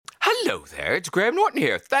Hello there, it's Graham Norton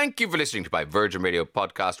here. Thank you for listening to my Virgin Radio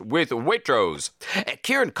podcast with Waitrose.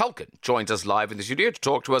 Kieran Culkin joins us live in the studio to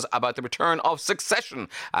talk to us about the return of Succession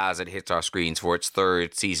as it hits our screens for its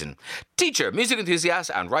third season. Teacher, music enthusiast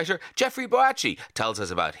and writer Jeffery Boakye tells us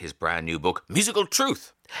about his brand new book, Musical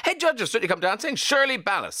Truth. Head judge of Strictly Come Dancing, Shirley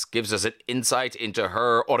Ballas, gives us an insight into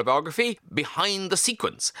her autobiography, Behind the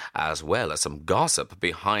Sequence, as well as some gossip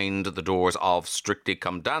behind the doors of Strictly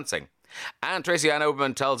Come Dancing. And Tracy-Ann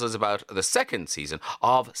Oberman tells us about the second season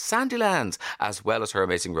of Sandylands, as well as her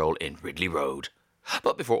amazing role in Ridley Road.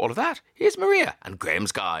 But before all of that, here's Maria and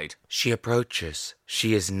Graham's guide. She approaches.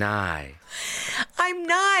 She is nigh. I'm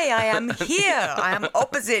nigh. I am here. I am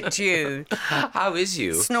opposite you. How is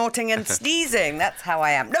you? Snorting and sneezing. That's how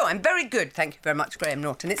I am. No, I'm very good. Thank you very much, Graham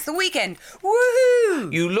Norton. It's the weekend.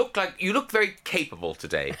 Woohoo! You look very capable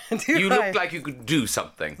today. You look like you could do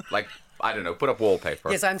something. Like, I don't know, put up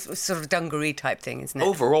wallpaper. Yes, I'm sort of dungaree type thing, isn't it?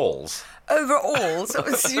 Overalls. Overalls?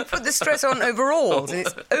 You put the stress on overalls, and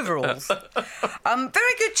it's overalls.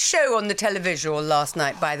 Very good show on the televisual last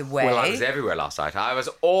night, by the way. Well, I was everywhere last night. I was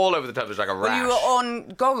all over the television like a rash. Well, you were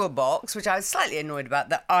on Gogglebox, which I was slightly annoyed about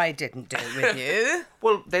that I didn't do with you.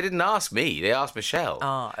 Well, they didn't ask me. They asked Michelle.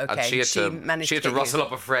 Ah, okay. And she had to rustle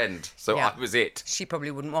up a friend, so yeah. I was it. She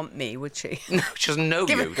probably wouldn't want me, would she? No, she doesn't know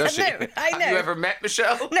you, does she? No, I know. Have you ever met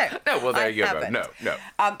Michelle? No. No, well, there you haven't. go. No.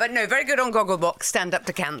 But no, very good on Gogglebox, Stand Up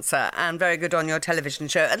to Cancer, and very good on your television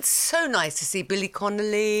show. And so nice to see Billy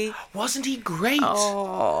Connolly. Wasn't he great?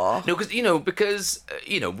 Oh. No, because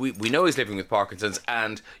we know he's living with Parkinson's,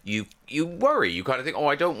 and you worry. You kind of think,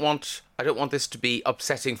 I don't want this to be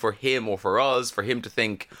upsetting for him or for us, for him to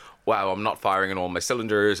think, wow, I'm not firing on all my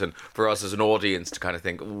cylinders, and for us as an audience to kind of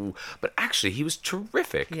think, ooh. But actually, he was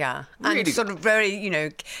terrific. Yeah, really. And sort of very,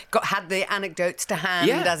 had the anecdotes to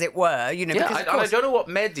hand, as it were. Yeah, because of course, I don't know what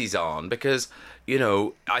meds he's on, because,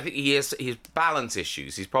 I think he has balance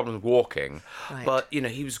issues, he's problems walking. Right. But,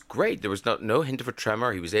 he was great. There was no hint of a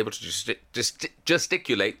tremor. He was able to just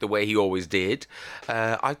gesticulate the way he always did.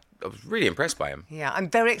 I was really impressed by him. Yeah, I'm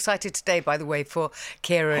very excited today, by the way, for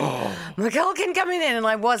Kieran Culkin coming in. And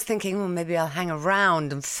I was thinking, maybe I'll hang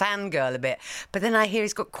around and fangirl a bit. But then I hear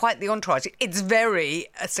he's got quite the entourage. It's very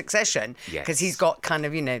Succession. Because he's got kind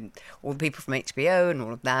of, all the people from HBO and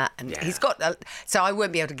all of that. And he's got... so I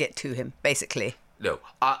won't be able to get to him, basically. No,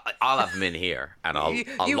 I'll have him in here, and I'll You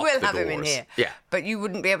lock will the have him in doors. here. Yeah. But you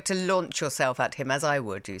wouldn't be able to launch yourself at him as I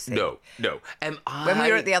would, you see. No. When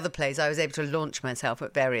we were at the other place, I was able to launch myself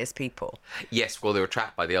at various people. Yes, well, they were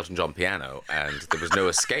trapped by the Elton John piano, and there was no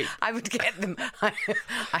escape. I would get them...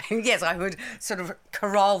 Yes, I would sort of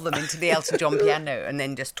corral them into the Elton John piano and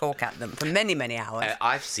then just talk at them for many, many hours.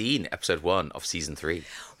 I've seen episode 1 of season 3.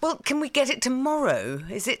 Well, can we get it tomorrow?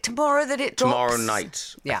 Is it tomorrow that it drops? Tomorrow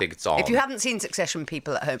night, I think it's on. If you haven't seen Succession,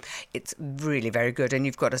 people at home, it's really very good. And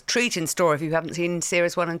you've got a treat in store if you haven't seen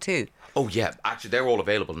series 1 and 2. Oh, yeah. Actually, they're all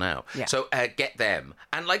available now. Yeah. So get them.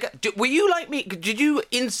 And, were you like me? Did you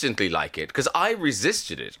instantly like it? Because I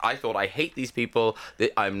resisted it. I thought, I hate these people.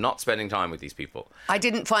 I'm not spending time with these people. I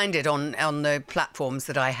didn't find it on the platforms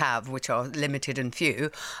that I have, which are limited and few.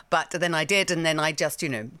 But then I did, and then I just,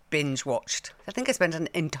 binge-watched. I think I spent an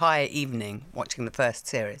entire evening watching the first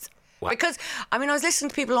series. Wow. Because, I was listening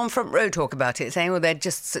to people on Front Row talk about it, saying, they're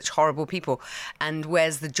just such horrible people, and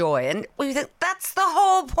where's the joy? And you think, that's the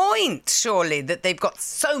whole point, surely, that they've got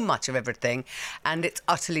so much of everything, and it's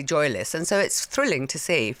utterly joyless. And so it's thrilling to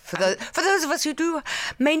see, for those of us who do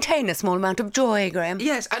maintain a small amount of joy, Graham.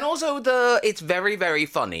 Yes, and also it's very, very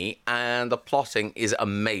funny, and the plotting is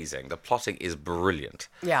amazing. The plotting is brilliant.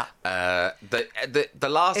 Yeah. The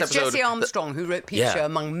last it's episode... Jesse Armstrong who wrote Peep Show,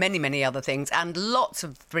 among many, many other things, and lots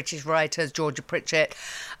of British writers, Georgia Pritchett,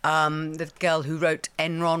 the girl who wrote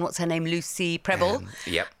Enron, what's her name, Lucy Prebble.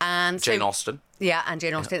 Yep. And Jane Austen. Yeah, and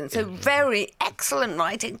Jane Austen. So very excellent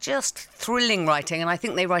writing, just thrilling writing. And I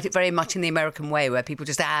think they write it very much in the American way, where people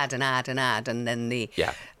just add and add and add, and then the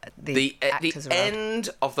actors the end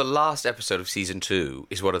of the last episode of season 2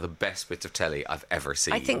 is one of the best bits of telly I've ever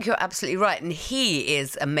seen. I think you're absolutely right, and he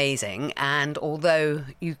is amazing. And although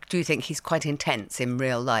you do think he's quite intense in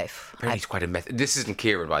real life, he's quite a method. This isn't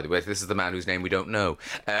Kieran, by the way. This is the man whose name we don't know.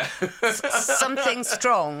 Something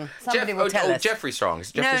Strong. Somebody will tell us. Jeffrey Strong. Is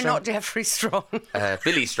it Jeffrey Strong? Not Jeffrey Strong.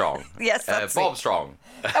 Billy Strong. Yes, that's Bob it. Strong.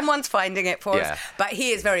 Someone's finding it for us. But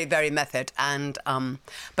he is very, very method. And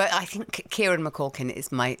but I think Kieran McCulkin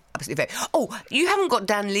is my my absolute favourite. Oh, you haven't got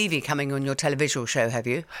Dan Levy coming on your televisual show, have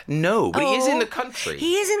you? No, but he is in the country.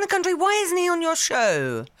 He is in the country. Why isn't he on your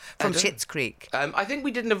show from Schitt's Creek? I think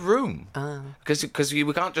we didn't have room. Because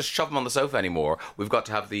we can't just shove him on the sofa anymore. We've got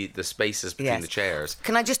to have the spaces between the chairs.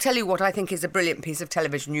 Can I just tell you what I think is a brilliant piece of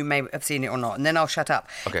television? You may have seen it or not, and then I'll shut up.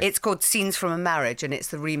 Okay. It's called Scenes from a Marriage, and it's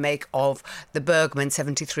the remake of the Bergman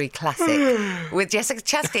 73 classic with Jessica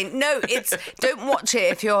Chastain. No, don't watch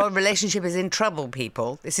it if your relationship is in trouble,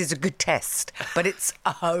 people. This is a good test, but it's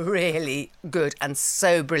really good and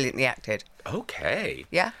so brilliantly acted. Okay.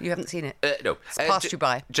 Yeah? You haven't seen it? No. It's passed you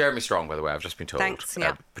by. Jeremy Strong, by the way, I've just been told. Thanks,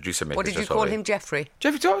 yeah. Producer Mick. What did you call him, Jeffrey?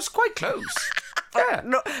 Jeffrey, I was quite close. Yeah.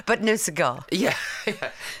 But no cigar. Yeah.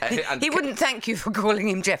 He wouldn't thank you for calling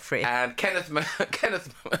him Jeffrey. And Kenneth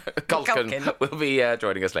Culkin will be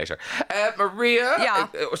joining us later. Maria,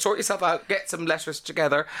 sort yourself out, get some letters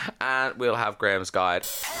together, and we'll have Graham's Guide.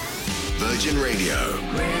 Virgin Radio.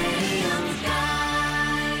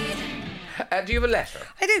 Do you have a letter?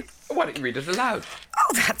 I do. Why don't you read it aloud?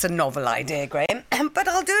 Oh, that's a novel idea, Graham. But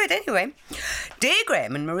I'll do it anyway. Dear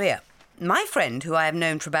Graham and Maria, my friend, who I have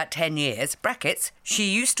known for about 10 years, brackets,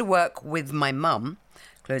 she used to work with my mum,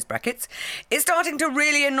 close brackets, is starting to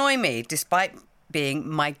really annoy me, despite being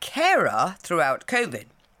my carer throughout COVID.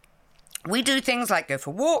 We do things like go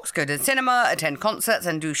for walks, go to the cinema, attend concerts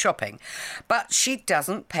and do shopping. But she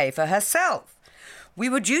doesn't pay for herself. We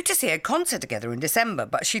were due to see a concert together in December,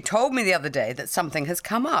 but she told me the other day that something has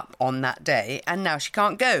come up on that day and now she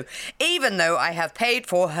can't go, even though I have paid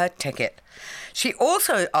for her ticket. She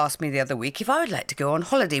also asked me the other week if I would like to go on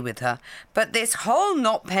holiday with her, but this whole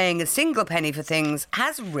not paying a single penny for things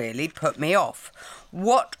has really put me off.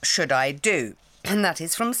 What should I do? And that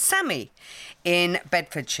is from Sammy in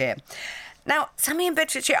Bedfordshire. Now, Sammy in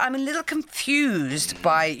Bedfordshire, I'm a little confused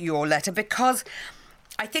by your letter because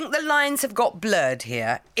I think the lines have got blurred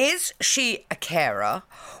here. Is she a carer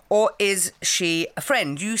or is she a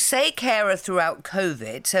friend? You say carer throughout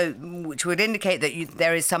COVID, which would indicate that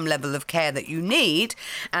there is some level of care that you need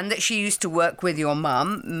and that she used to work with your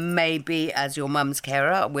mum, maybe as your mum's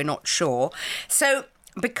carer, we're not sure. So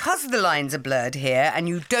because the lines are blurred here and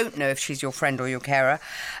you don't know if she's your friend or your carer,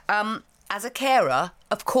 as a carer,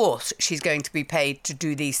 of course, she's going to be paid to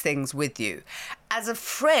do these things with you. As a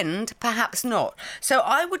friend, perhaps not. So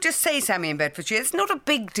I would just say, Sammy in Bedfordshire, it's not a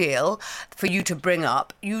big deal for you to bring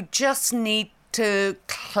up. You just need to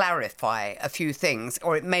clarify a few things,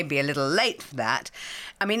 or it may be a little late for that.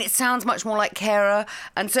 I mean, it sounds much more like carer,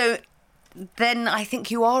 and so then I think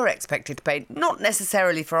you are expected to pay, not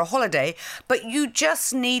necessarily for a holiday, but you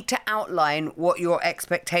just need to outline what your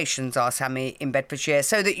expectations are, Sammy in Bedfordshire,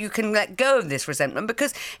 so that you can let go of this resentment,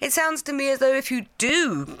 because it sounds to me as though if you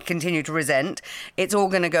do continue to resent, it's all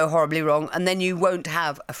going to go horribly wrong, and then you won't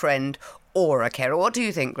have a friend or a carer. What do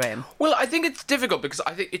you think, Graham? Well, I think it's difficult because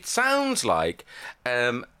I think it sounds like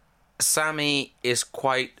Sammy is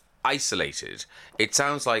quite isolated. It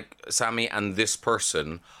sounds like Sammy and this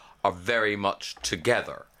person are very much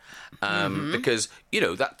together. Because, you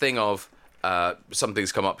know, that thing of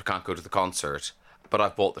something's come up, you can't go to the concert, but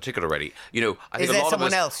I've bought the ticket already. You know, I think is a there lot someone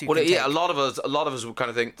of us, else you can take? a lot of us would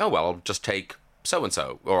kind of think, oh well, I'll just take so and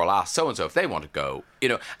so, or I'll ask so and so if they want to go. You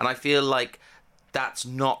know, and I feel like that's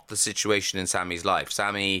not the situation in Sammy's life.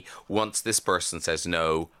 Sammy, once this person says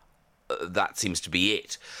no, that seems to be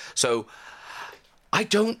it. So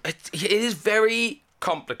it is very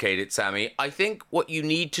complicated, Sammy. I think what you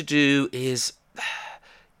need to do is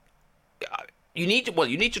you need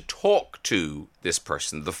to talk to this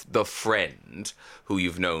person, the friend who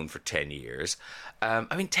you've known for 10 years.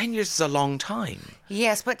 I mean, 10 years is a long time.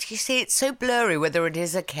 Yes, but you see, it's so blurry whether it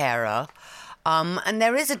is a carer. And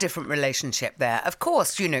there is a different relationship there. Of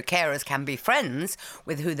course, you know, carers can be friends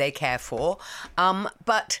with who they care for,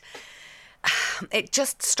 but it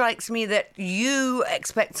just strikes me that you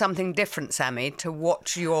expect something different, Sammy, to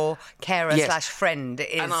what your carer / friend is.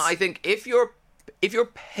 And I think if you're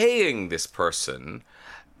paying this person,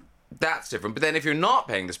 that's different. But then if you're not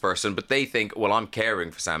paying this person, but they think, well, I'm caring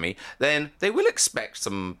for Sammy, then they will expect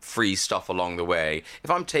some free stuff along the way. If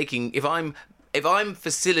I'm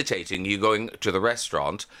facilitating you going to the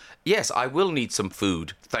restaurant, yes, I will need some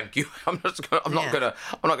food. Thank you. I'm not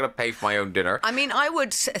gonna pay for my own dinner. I mean, I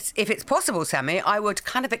would, if it's possible, Sammy, I would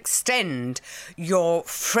kind of extend your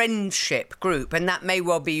friendship group, and that may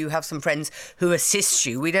well be you have some friends who assist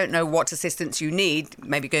you. We don't know what assistance you need,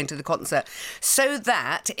 maybe going to the concert, so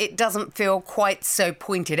that it doesn't feel quite so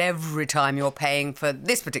pointed every time you're paying for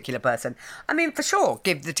this particular person. I mean, for sure,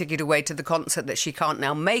 give the ticket away to the concert that she can't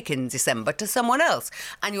now make in December to someone else,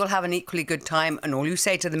 and you'll have an equally good time, and all you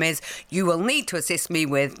say to them is, is, you will need to assist me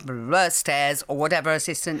with stairs or whatever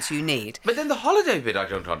assistance you need. But then the holiday bit I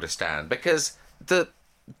don't understand, because the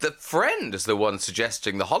friend is the one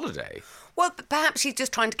suggesting the holiday. Well, perhaps she's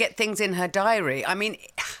just trying to get things in her diary. I mean,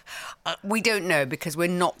 we don't know because we're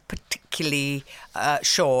not particularly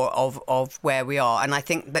sure of where we are. And I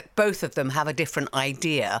think that both of them have a different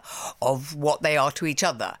idea of what they are to each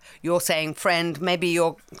other. You're saying friend, maybe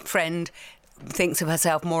your friend thinks of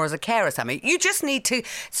herself more as a carer, Sammy. You just need to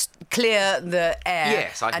clear the air.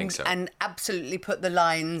 Yes, I think so. And absolutely put the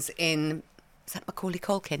lines in... Is that Macaulay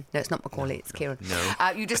Culkin? No, it's not Macaulay, it's Kieran.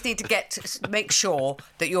 No. You just need to make sure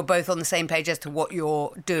that you're both on the same page as to what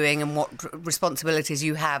you're doing and what responsibilities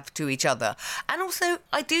you have to each other. And also,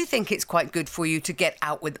 I do think it's quite good for you to get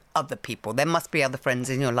out with other people. There must be other friends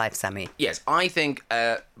in your life, Sammy. Yes, I think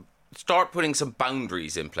start putting some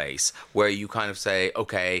boundaries in place where you kind of say,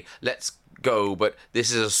 okay, let's go, but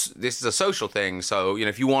this is a social thing, so,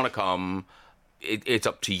 if you want to come, it's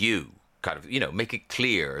up to you. Kind of, make it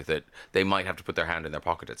clear that they might have to put their hand in their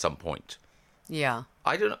pocket at some point. Yeah.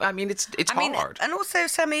 I don't know. I mean, it's hard. And also,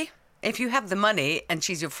 Sammy, if you have the money and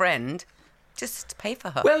she's your friend, just pay for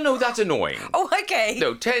her. Well, no, that's annoying. Oh, okay.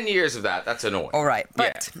 No, 10 years of that's annoying. All right,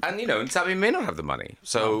 but... Yeah. And, Sammy may not have the money,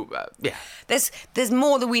 so, yeah. There's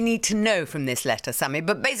more that we need to know from this letter, Sammy,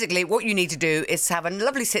 but basically what you need to do is have a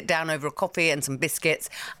lovely sit-down over a coffee and some biscuits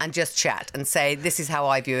and just chat and say, this is how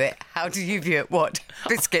I view it. How do you view it? What?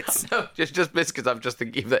 Biscuits? No, just biscuits. I'm just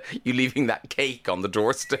thinking that you leaving that cake on the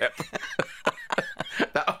doorstep.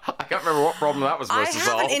 I can't remember what problem that was supposed to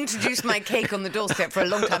solve. I haven't introduced my cake on the doorstep for a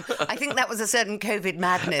long time. I think that was a certain COVID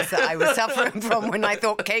madness that I was suffering from when I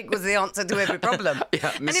thought cake was the answer to every problem.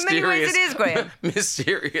 Yeah, and in many ways it is, Graham.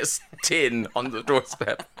 Mysterious tin on the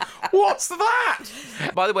doorstep. What's that?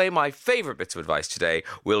 By the way, my favourite bits of advice today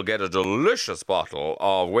will get a delicious bottle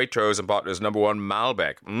of Waitrose and Partners #1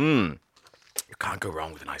 Malbec. You can't go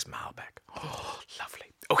wrong with a nice Malbec. Oh, lovely.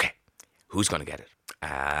 Okay, who's going to get it?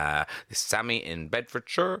 This is Sammy in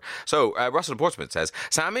Bedfordshire. So, Russell in Portsmouth says,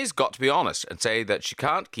 Sammy's got to be honest and say that she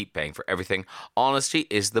can't keep paying for everything. Honesty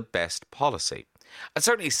is the best policy. And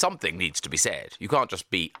certainly something needs to be said. You can't just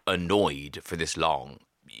be annoyed for this long.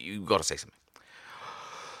 You've got to say something.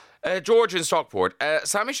 George in Stockport.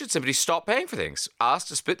 Sammy should simply stop paying for things. Ask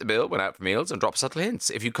to split the bill when out for meals and drop subtle hints.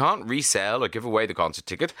 If you can't resell or give away the concert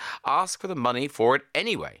ticket, ask for the money for it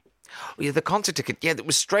anyway. Well, yeah, the concert ticket, it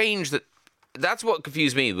was strange that that's what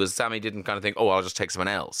confused me, was Sammy didn't kind of think, I'll just take someone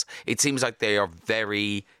else. It seems like they are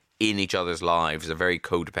very in each other's lives, they're very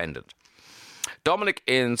codependent. Dominic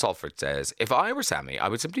in Salford says, if I were Sammy, I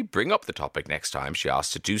would simply bring up the topic next time she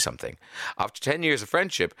asks to do something. After 10 years of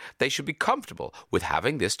friendship, they should be comfortable with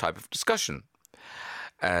having this type of discussion.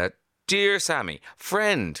 Dear Sammy,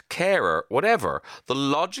 friend, carer, whatever, the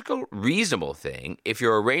logical, reasonable thing, if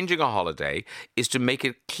you're arranging a holiday, is to make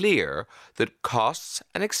it clear that costs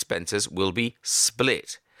and expenses will be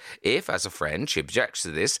split. If, as a friend, she objects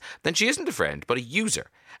to this, then she isn't a friend, but a user.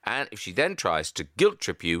 And if she then tries to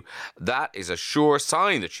guilt-trip you, that is a sure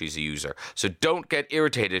sign that she's a user. So don't get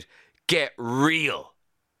irritated. Get real.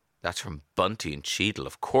 That's from Bunty and Cheadle.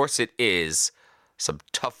 Of course it is. Some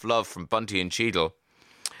tough love from Bunty and Cheadle.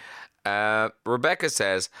 Rebecca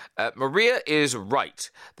says, Maria is right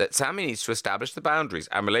that Sammy needs to establish the boundaries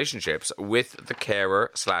and relationships with the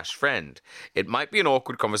carer/friend. It might be an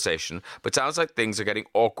awkward conversation, but sounds like things are getting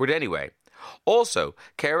awkward anyway. Also,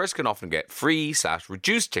 carers can often get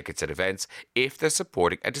free/reduced tickets at events if they're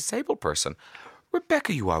supporting a disabled person.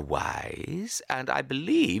 Rebecca, you are wise, and I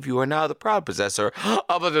believe you are now the proud possessor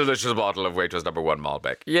of a delicious bottle of Waitrose #1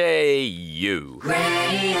 Malbec. Yay, you.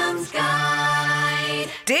 Graham's Guide.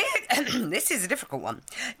 Dear, this is a difficult one.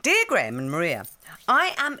 Dear Graham and Maria,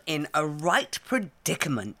 I am in a right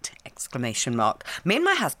predicament! ! Me and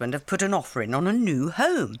my husband have put an offer in on a new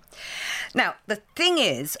home. Now, the thing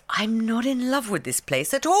is, I'm not in love with this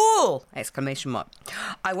place at all! !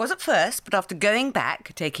 I was at first, but after going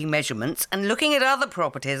back, taking measurements and looking at other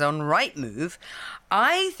properties on Rightmove,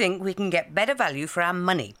 I think we can get better value for our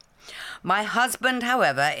money. My husband,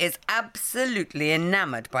 however, is absolutely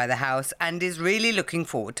enamoured by the house and is really looking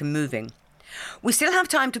forward to moving. We still have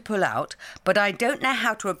time to pull out, but I don't know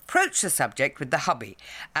how to approach the subject with the hubby,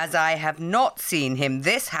 as I have not seen him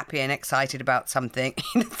this happy and excited about something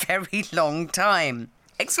in a very long time!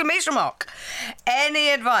 Any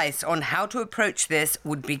advice on how to approach this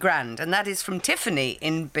would be grand. And that is from Tiffany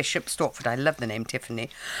in Bishop Stortford. I love the name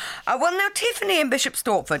Tiffany. Well, now, Tiffany in Bishop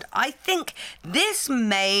Stortford, I think this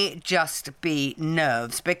may just be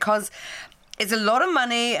nerves, because It's a lot of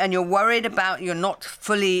money and you're worried about you're not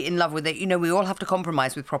fully in love with it. You know, we all have to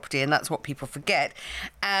compromise with property and that's what people forget.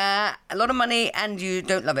 A lot of money and you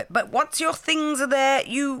don't love it. But once your things are there,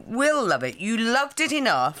 you will love it. You loved it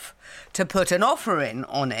enough to put an offer in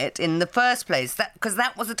on it in the first place, because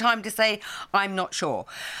that was the time to say, I'm not sure.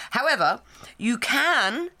 However, you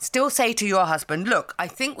can still say to your husband, look, I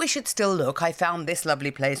think we should still look. I found this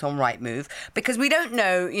lovely place on Rightmove, because we don't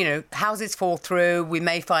know, you know, houses fall through. We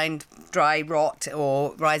may find dry rot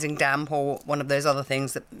or rising damp or one of those other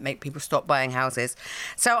things that make people stop buying houses.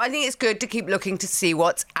 So I think it's good to keep looking to see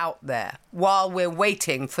what's out there while we're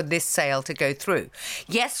waiting for this sale to go through.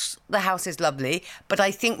 Yes, the house is lovely, but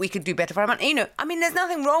I think we could do better for our money. You know, I mean, there's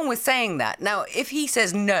nothing wrong with saying that. Now, if he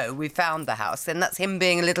says, no, we found the house, then that's him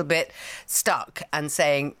being a little bit stuck and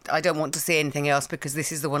saying, I don't want to see anything else because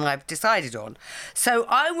this is the one I've decided on. So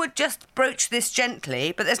I would just broach this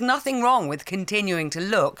gently, but there's nothing wrong with continuing to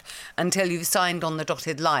look until you've signed on the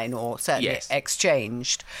dotted line or certainly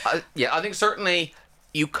exchanged. Yeah, I think certainly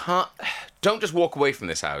you can't... Don't just walk away from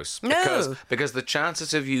this house. No. Because the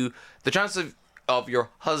chances of your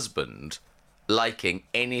husband liking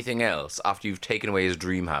anything else after you've taken away his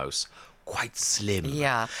dream house, quite slim.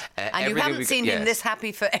 Yeah. And you haven't seen him this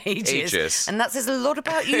happy for ages. And that says a lot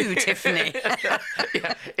about you, Tiffany.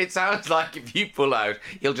 Yeah. It sounds like if you pull out,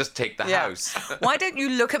 he'll just take the house. Why don't you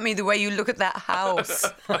look at me the way you look at that house?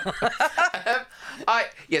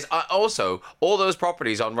 Also, all those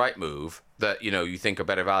properties on Rightmove that, you know, you think are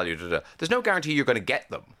better value, there's no guarantee you're going to get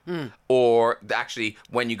them. Or actually,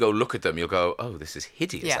 when you go look at them, you'll go, oh, this is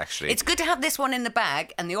hideous, actually. It's good to have this one in the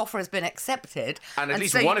bag and the offer has been accepted. And at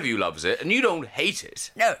least one of you loves it and you don't hate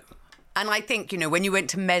it. No. And I think, you know, when you went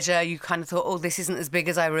to measure, you kind of thought, oh, this isn't as big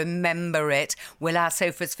as I remember it. Will our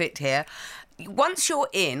sofas fit here? Once you're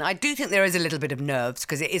in, I do think there is a little bit of nerves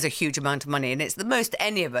because it is a huge amount of money and it's the most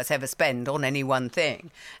any of us ever spend on any one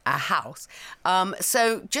thing, a house.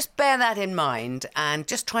 So just bear that in mind and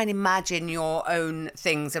just try and imagine your own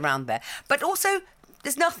things around there. But also,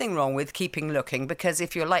 there's nothing wrong with keeping looking because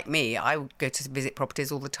if you're like me, I would go to visit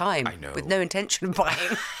properties all the time. I know. With no intention of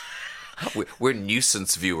buying. We're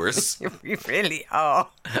nuisance viewers. You really are.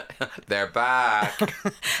 They're back.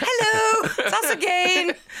 Hello, it's us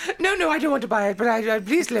again. No, I don't want to buy it, but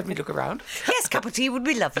please let me look around. Yes, cup of tea would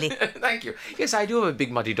be lovely. Thank you. Yes, I do have a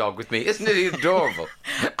big muddy dog with me. Isn't it adorable?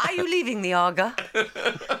 Are you leaving the Arga?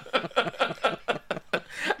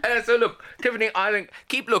 So look, Tiffany, I think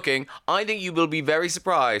keep looking. I think you will be very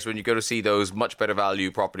surprised when you go to see those much better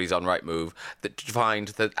value properties on Rightmove that to find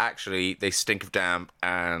that actually they stink of damp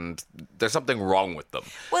and there's something wrong with them.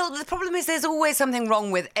 Well, the problem is there's always something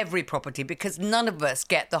wrong with every property because none of us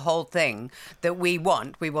get the whole thing that we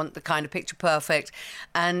want. We want the kind of picture perfect.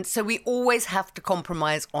 And so we always have to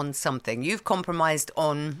compromise on something. You've compromised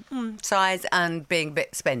on size and being a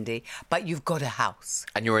bit spendy, but you've got a house.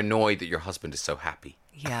 And you're annoyed that your husband is so happy.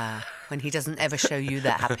 Yeah, when he doesn't ever show you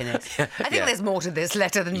that happiness. I think there's more to this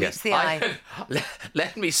letter than meets the eye.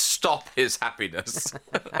 Let me stop his happiness.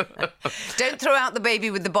 Don't throw out the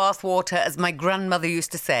baby with the bath water, as my grandmother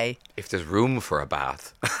used to say. If there's room for a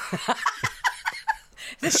bath.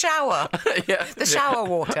 The shower. The shower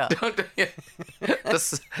water.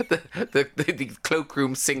 The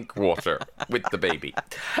cloakroom sink water with the baby.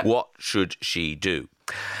 What should she do?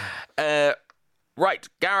 Right,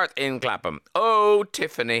 Gareth in Clapham. Oh,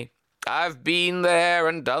 Tiffany, I've been there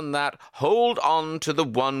and done that. Hold on to the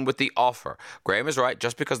one with the offer. Graham is right.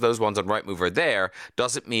 Just because those ones on Rightmove are there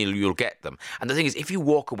doesn't mean you'll get them. And the thing is, if you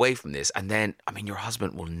walk away from this and then, I mean, your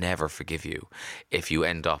husband will never forgive you if you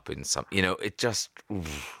end up in some, you know, it just...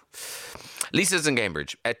 Lisa's in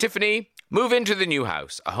Cambridge. Tiffany, move into the new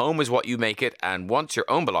house. A home is what you make it, and once your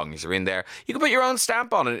own belongings are in there, you can put your own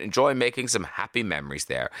stamp on it and enjoy making some happy memories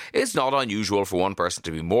there. It's not unusual for one person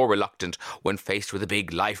to be more reluctant when faced with a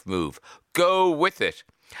big life move. Go with it.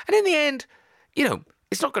 And in the end, you know,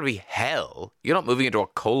 it's not going to be hell. You're not moving into a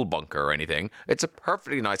coal bunker or anything. It's a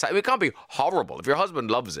perfectly nice house. I mean, it can't be horrible. If your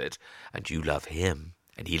husband loves it, and you love him,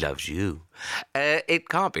 and he loves you, it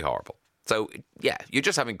can't be horrible. So, yeah, you're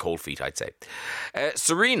just having cold feet, I'd say.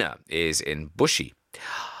 Serena is in Bushy.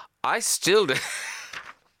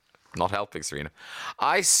 Not helping, Serena.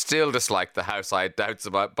 I still dislike the house I had doubts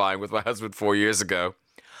about buying with my husband 4 years ago.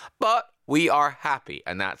 But we are happy,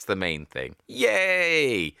 and that's the main thing.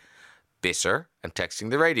 Yay! Bitter and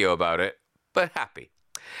texting the radio about it, but happy.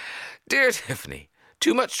 Dear Tiffany,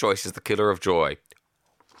 too much choice is the killer of joy.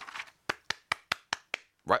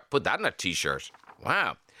 Right, put that in a t-shirt.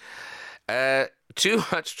 Wow. Too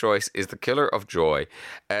much choice is the killer of joy.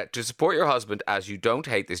 To support your husband as you don't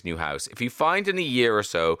hate this new house. If you find in a year or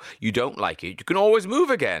so you don't like it, you can always move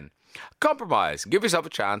again. Compromise. Give yourself a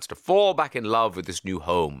chance to fall back in love with this new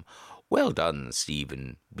home. Well done,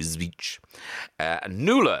 Stephen Wisbech.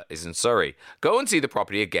 Nuala is in Surrey. Go and see the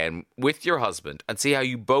property again with your husband and see how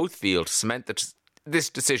you both feel to cement this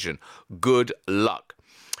decision. Good luck.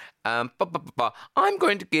 I'm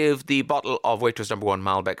going to give the bottle of Waitrose No. 1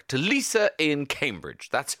 Malbec to Lisa in Cambridge.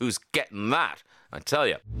 That's who's getting that, I tell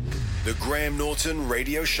you. The Graham Norton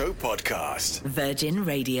Radio Show Podcast. Virgin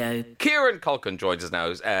Radio. Kieran Culkin joins us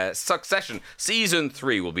now. Succession Season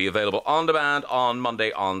 3 will be available on demand on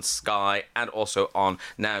Monday on Sky and also on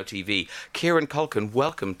Now TV. Kieran Culkin,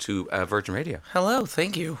 welcome to Virgin Radio. Hello,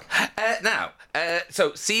 thank you.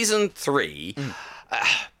 So Season 3,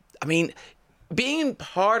 I mean, being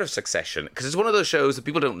part of Succession, because it's one of those shows that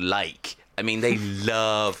people don't like. I mean, they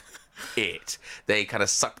love it. They kind of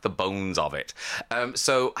suck the bones of it.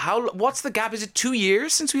 So what's the gap? Is it 2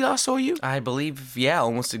 years since we last saw you? I believe, yeah,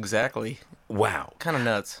 almost exactly. Wow. Kind of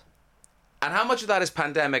nuts. And how much of that is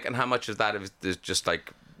pandemic and how much of that is just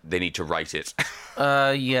like they need to write it?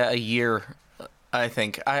 Yeah, a year, I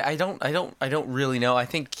think. I don't really know. I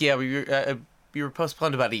think, yeah, we were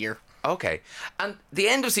postponed about a year. Okay. And the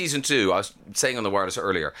end of Season 2, I was saying on the wireless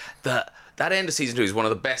earlier, that end of Season 2 is one of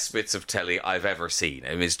the best bits of telly I've ever seen.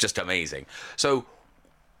 I mean, it's just amazing. So,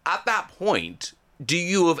 at that point, do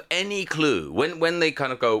you have any clue, when they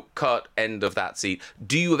kind of go, cut, end of that scene,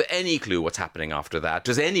 do you have any clue what's happening after that?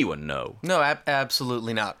 Does anyone know? No,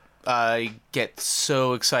 absolutely not. I get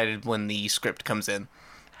so excited when the script comes in.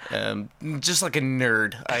 Just like a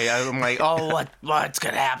nerd. I'm like, oh, what's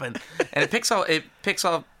going to happen? And it picks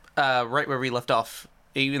off right where we left off.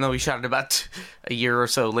 Even though we shot it about a year or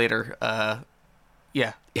so later,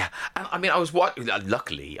 yeah. Yeah, and I mean, I was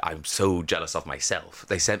luckily, I'm so jealous of myself.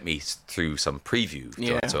 They sent me through some preview.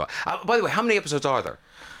 Yeah. So, by the way, how many episodes are there?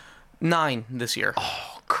 9 this year.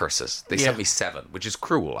 Oh, curses. They sent me 7, which is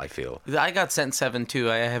cruel, I feel. I got sent 7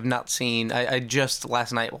 too. I have not seen. I just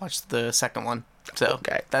last night watched the second one. So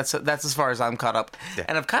okay. That's as far as I'm caught up. Yeah.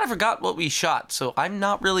 And I've kind of forgot what we shot, so I'm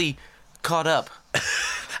not really caught up.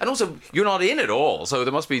 And also, you're not in it all, so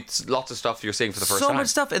there must be lots of stuff you're seeing for the first time. So much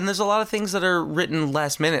stuff, and there's a lot of things that are written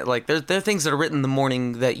last minute. Like, there are things that are written the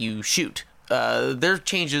morning that you shoot. There are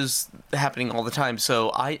changes happening all the time, so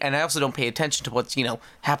I also don't pay attention to what's,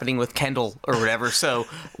 happening with Kendall or whatever. So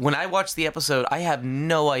when I watch the episode, I have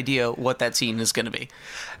no idea what that scene is going to be.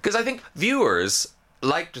 Because I think viewers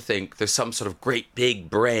like to think there's some sort of great big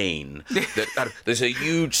brain, that there's a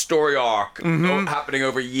huge story arc happening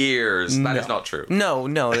over years. That is not true. No.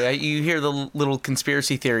 You hear the little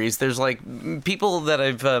conspiracy theories. There's like people that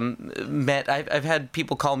I've met. I've had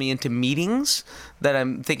people call me into meetings that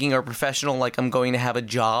I'm thinking are professional, like I'm going to have a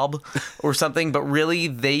job or something, but really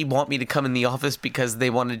they want me to come in the office because they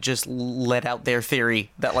want to just let out their theory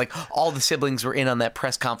that like all the siblings were in on that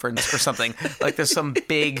press conference or something. Like there's some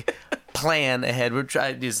big plan ahead, which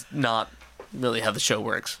is not really how the show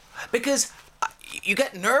works. Because you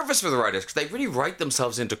get nervous for the writers because they really write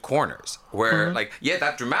themselves into corners where,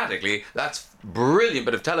 that dramatically, that's brilliant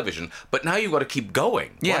bit of television, but now you've got to keep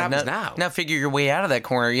going. Yeah, what happens now? Now figure your way out of that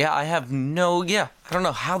corner. Yeah, I don't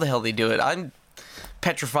know how the hell they do it. I'm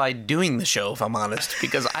petrified doing the show, if I'm honest,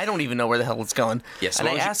 because I don't even know where the hell it's going. Yes, and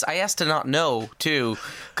I asked to not know too,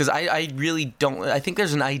 because I really don't. I think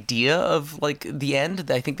there's an idea of like the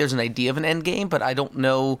end. I think there's an idea of an end game, but I don't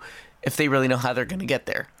know if they really know how they're going to get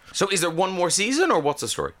there. So is there one more season, or what's the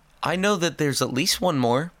story? I know that there's at least one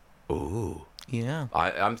more. Ooh, yeah.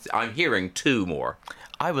 I'm hearing 2 more.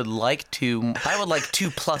 I would like 2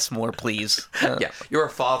 plus more, please. Yeah, you're a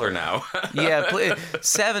father now. Yeah,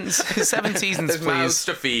 seven seasons, There's please. mouths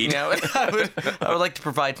to feed. Yeah, I would like to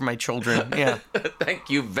provide for my children. Yeah. Thank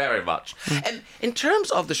you very much. And in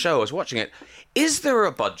terms of the show, I was watching it. Is there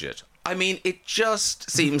a budget? I mean, it just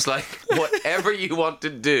seems like whatever you want to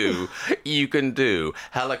do, you can do.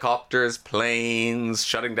 Helicopters, planes,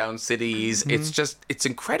 shutting down cities. It's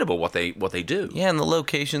incredible what they do. Yeah, and the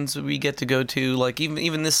locations we get to go to, like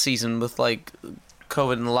even this season with like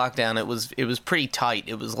COVID and the lockdown, it was pretty tight.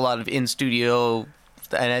 It was a lot of in studio,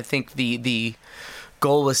 and I think the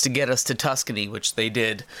goal was to get us to Tuscany, which they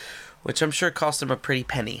did. Which I'm sure cost them a pretty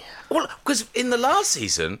penny. Well, because in the last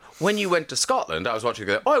season, when you went to Scotland, I was watching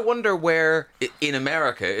it. I wonder where in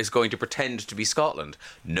America is going to pretend to be Scotland.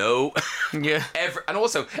 No. Yeah. And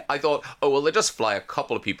also, I thought, they'll just fly a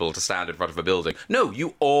couple of people to stand in front of a building. No,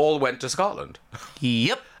 you all went to Scotland.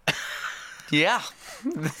 Yep. Yeah.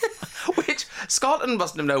 Which, Scotland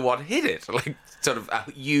mustn't have known what hit it. Like, sort of a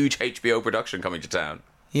huge HBO production coming to town.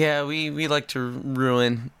 Yeah, we like to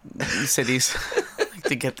ruin cities.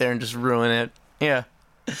 To get there and just ruin it. Yeah.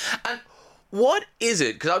 And What is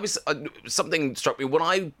it? Because I was something struck me when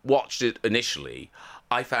I watched it initially.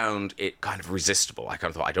 I found it kind of resistible. I kind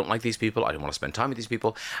of thought, I don't like these people. I don't want to spend time with these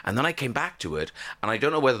people. And then I came back to it, and I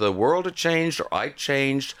don't know whether the world had changed or I'd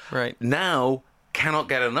changed. Right. Now, cannot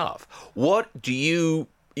get enough. What do you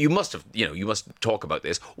must have, you must talk about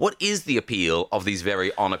this. What is the appeal of these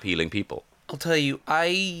very unappealing people? I'll tell you,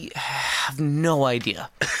 I have no idea.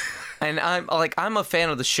 And I'm a fan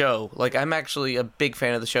of the show. Like, I'm actually a big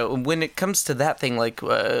fan of the show. And when it comes to that thing, like,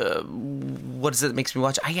 what is it that makes me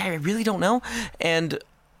watch? I really don't know. And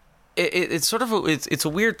it's sort of it's a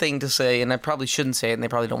weird thing to say, and I probably shouldn't say it, and they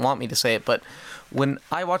probably don't want me to say it. But when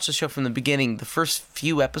I watch the show from the beginning, the first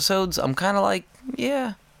few episodes, I'm kind of like,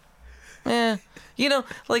 yeah,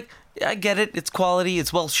 like. I get it. It's quality.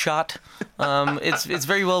 It's well shot. It's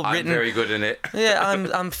very well written. I'm very good in it. Yeah,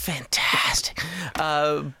 I'm fantastic.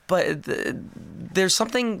 But there's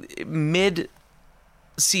something mid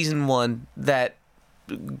season 1 that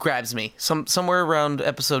grabs me. Somewhere around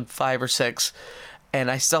episode 5 or 6, and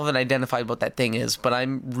I still haven't identified what that thing is. But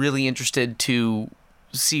I'm really interested to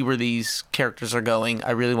see where these characters are going.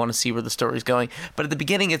 I really want to see where the story's going. But at the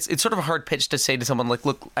beginning, it's sort of a hard pitch to say to someone like,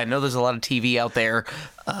 look, I know there's a lot of TV out there,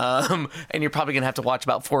 and you're probably going to have to watch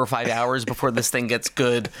about 4 or 5 hours before this thing gets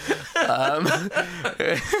good. But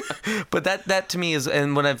that to me is,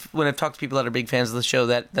 and when I've talked to people that are big fans of the show,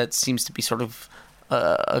 that seems to be sort of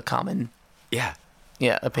a common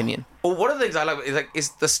opinion. Well, one of the things I like is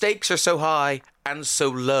the stakes are so high and so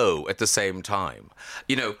low at the same time.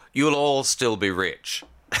 You'll all still be rich.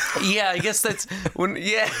 Yeah, I guess that's when.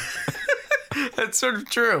 Yeah, that's sort of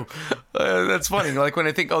true. That's funny. Like when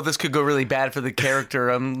I think, this could go really bad for the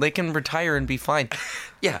character, they can retire and be fine.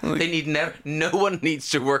 Yeah, they need no one needs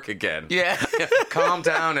to work again. Yeah. Calm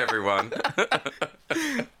down, everyone.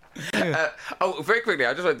 Very quickly,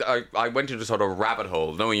 I went into sort of rabbit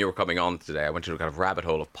hole, knowing you were coming on today. I went into a kind of rabbit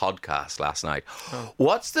hole of podcasts last night. Oh.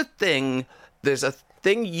 What's the thing? There's a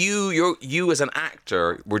thing you as an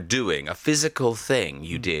actor were doing, a physical thing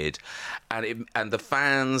you did, and the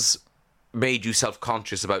fans made you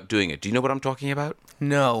self-conscious about doing it. Do you know what I'm talking about?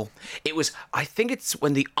 No. I think it's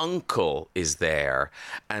when the uncle is there,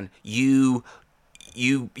 and you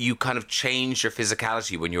kind of changed your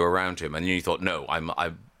physicality when you were around him, and you thought, no, I'm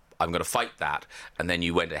going to fight that, and then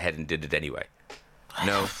you went ahead and did it anyway.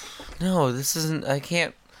 No? No, this isn't... I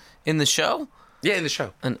can't... In the show? Yeah, in the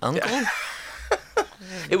show. An uncle? Yeah.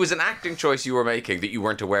 It was an acting choice you were making that you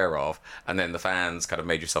weren't aware of, and then the fans kind of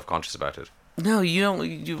made you self-conscious about it. No, you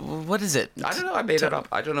don't. What is it? I don't know. I made it up.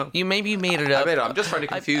 I don't know. You made it up. I made it up. I'm just trying to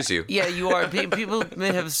confuse you. Yeah, you are. People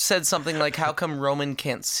may have said something like, "How come Roman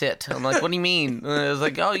can't sit?" I'm like, "What do you mean?" And it was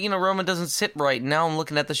like, "Oh, Roman doesn't sit right." Now I'm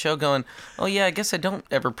looking at the show, going, "Oh yeah, I guess I don't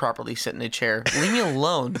ever properly sit in a chair. Leave me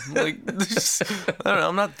alone." Like, I don't know.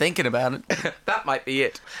 I'm not thinking about it. That might be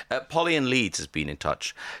it. Polly in Leeds has been in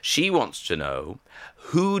touch. She wants to know,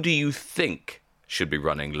 who do you think should be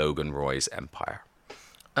running Logan Roy's empire?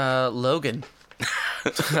 Logan.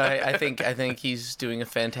 I think he's doing a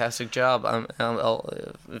fantastic job.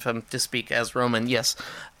 If I'm to speak as Roman, yes.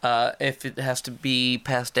 If it has to be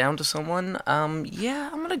passed down to someone, I'm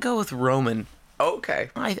gonna go with Roman. Okay.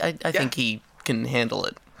 I think he can handle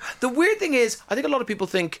it. The weird thing is, I think a lot of people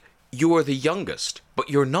think you're the youngest, but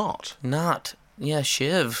you're not. Not. Yeah,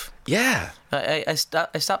 Shiv. Yeah. I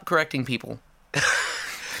stopped correcting people.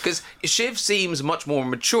 Because Shiv seems much more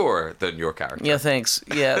mature than your character. Yeah, thanks.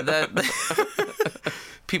 Yeah, that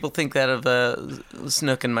people think that of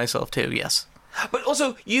Snook and myself too. Yes, but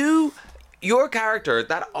also your character,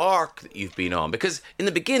 that arc that you've been on, because in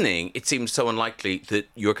the beginning it seemed so unlikely that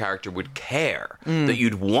your character would care, that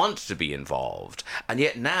you'd want to be involved, and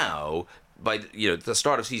yet now, by the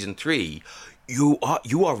start of season 3. You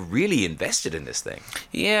are really invested in this thing.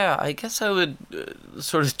 Yeah, I guess I would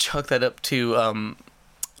sort of chalk that up to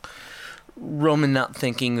Roman not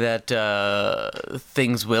thinking that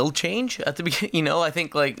things will change at the beginning. I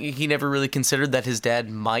think like he never really considered that his dad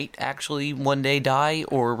might actually one day die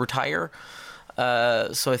or retire.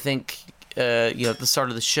 So I think at the start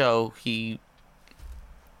of the show he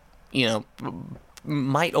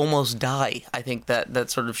might almost die. I think that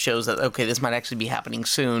sort of shows that, okay, this might actually be happening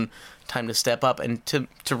soon. Time to step up. And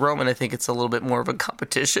to Roman, I think it's a little bit more of a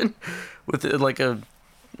competition with like a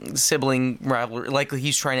sibling rivalry. Like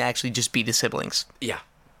he's trying to actually just beat his siblings. Yeah.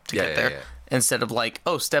 To get there. Yeah. Instead of like,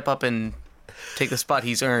 step up and take the spot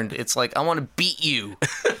he's earned. It's like, I want to beat you.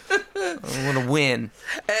 I want to win.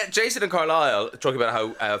 Jason and Carlisle talking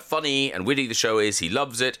about how funny and witty the show is. He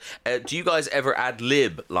loves it. Do you guys ever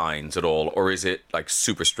ad-lib lines at all, or is it like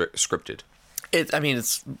super scripted?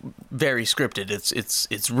 It's very scripted.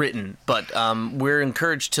 It's written, but we're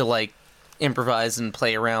encouraged to like improvise and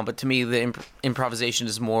play around, but to me the improvisation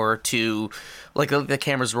is more to like the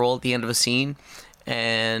cameras roll at the end of a scene,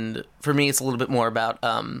 and for me it's a little bit more about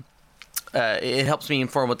it helps me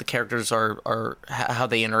inform what the characters are how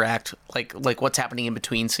they interact, like what's happening in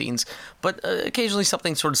between scenes, but occasionally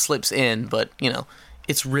something sort of slips in, but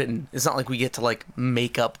it's written. It's not like we get to like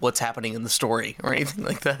make up what's happening in the story or anything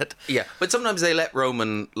like that. Yeah, but sometimes they let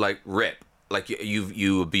Roman like rip, like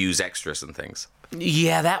you abuse extras and things.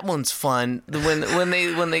 Yeah, that one's fun. When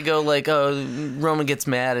they go like, oh, Roman gets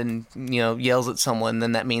mad and yells at someone,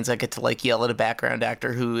 then that means I get to like yell at a background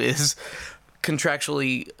actor who is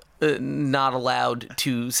contractually not allowed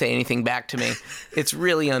to say anything back to me. It's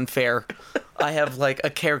really unfair. I have like a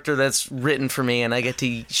character that's written for me, and I get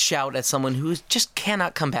to shout at someone who just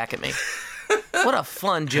cannot come back at me. What a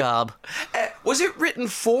fun job. Was it written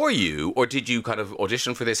for you, or did you kind of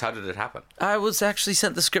audition for this? How did it happen? I was actually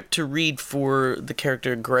sent the script to read for the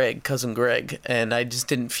character Greg, Cousin Greg, and I just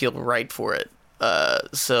didn't feel right for it.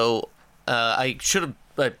 So I should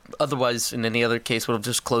have, otherwise, in any other case, would have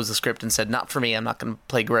just closed the script and said, not for me, I'm not going to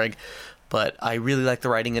play Greg. But I really like the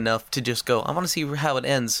writing enough to just go, I want to see how it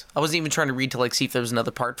ends. I wasn't even trying to read to like see if there was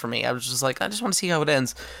another part for me. I was just like, I just want to see how it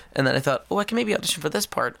ends. And then I thought, I can maybe audition for this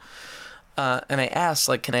part. And I asked,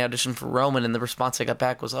 like, can I audition for Roman? And the response I got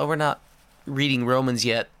back was, we're not reading Romans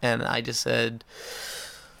yet. And I just said,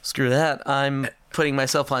 screw that. I'm putting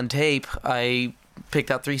myself on tape. I picked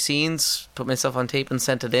out 3 scenes, put myself on tape, and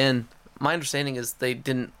sent it in. My understanding is they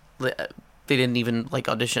didn't even like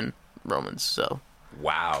audition Romans. So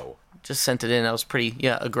wow. Just sent it in. I was pretty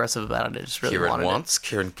aggressive about it. I just really Kieran wanted wants, it.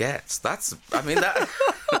 Kieran gets. That's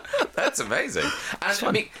amazing. And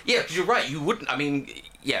I mean, because you're right. You wouldn't. I mean,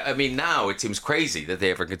 now it seems crazy that they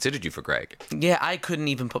ever considered you for Greg. Yeah, I couldn't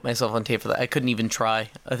even put myself on tape for that. I couldn't even try.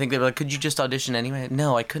 I think they were like, "Could you just audition anyway?"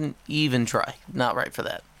 No, I couldn't even try. Not right for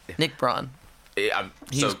that. Yeah. Nick Braun.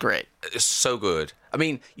 He's great. So good. I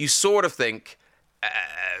mean, you sort of think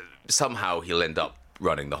somehow he'll end up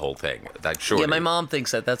running the whole thing. That surely. Yeah, my mom thinks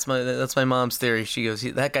that. That's my mom's theory. She goes,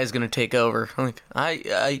 that guy's going to take over. I'm like,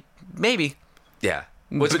 I maybe. Yeah.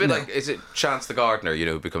 Well, it's a bit like, is it Chance the Gardener,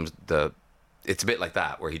 who becomes it's a bit like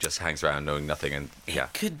that, where he just hangs around knowing nothing, and yeah.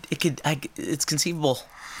 It's conceivable.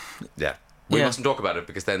 Yeah. We mustn't talk about it,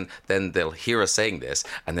 because then they'll hear us saying this,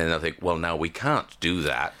 and then they'll think, well, now we can't do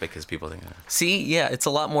that, because people think... See, yeah, it's a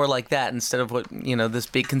lot more like that, instead of what, this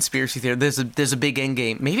big conspiracy theory. There's a big end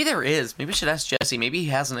game. Maybe there is. Maybe we should ask Jesse. Maybe he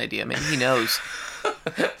has an idea. Maybe he knows.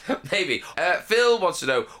 Maybe. Phil wants to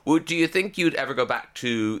know, do you think you'd ever go back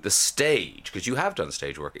to the stage? Because you have done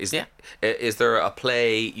stage work. Is there a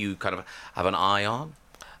play you kind of have an eye on?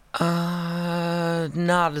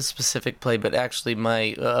 Not a specific play, but actually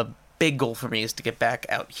my... big goal for me is to get back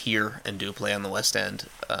out here and do a play on the West End.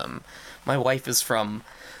 My wife is from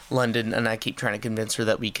London, and I keep trying to convince her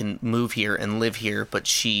that we can move here and live here, but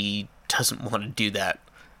she doesn't want to do that.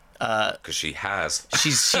 Because she has.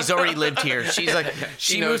 She's already lived here. She's like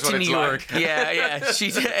she moved to New York. Like. Yeah.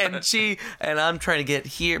 And I'm trying to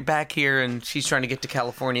get back here, and she's trying to get to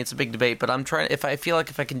California. It's a big debate, but I'm trying. If I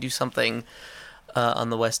can do something on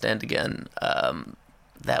the West End again.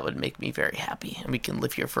 That would make me very happy. And we can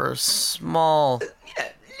live here for a small... Yeah,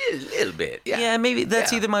 a little bit. Yeah, maybe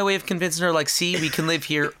that's either my way of convincing her, like, see, we can live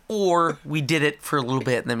here, or we did it for a little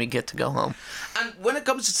bit and then we get to go home. And when it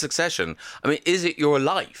comes to Succession, I mean, is it your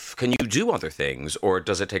life? Can you do other things, or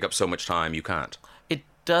does it take up so much time you can't? It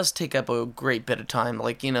does take up a great bit of time.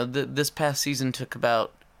 Like, this past season took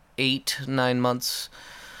about 8-9 months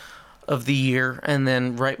of the year, and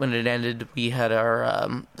then right when it ended, we had our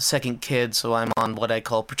second kid, so I'm on what I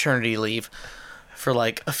call paternity leave for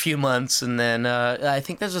like a few months, and then I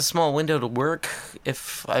think there's a small window to work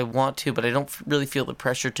if I want to, but I don't really feel the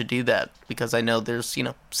pressure to do that, because I know there's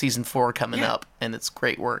season 4 coming up, and it's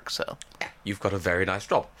great work. So you've got a very nice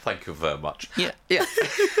job. Thank you very much. Yeah.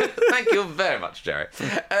 Thank you very much, Jerry.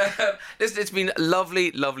 Listen, it's been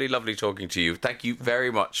lovely talking to you. Thank you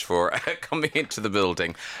very much for coming into the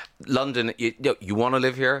building. London, you want to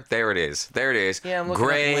live here? There it is. Yeah, I'm looking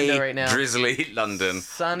out the window right now. Drizzly London.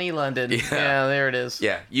 Sunny London. Yeah, there it is.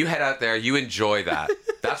 Yeah, you head out there. You enjoy that.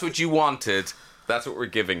 That's what you wanted. That's what we're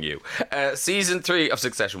giving you. Season 3 of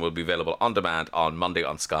Succession will be available on demand on Monday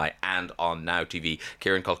on Sky and on Now TV.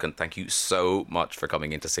 Kieran Culkin, thank you so much for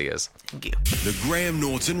coming in to see us. Thank you. The Graham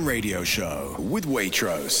Norton Radio Show with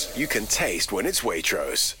Waitrose. You can taste when it's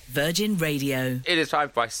Waitrose. Virgin Radio. It is time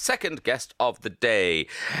for my second guest of the day.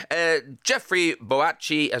 Jeffery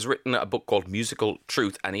Boakye has written a book called Musical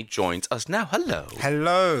Truth, and he joins us now. Hello.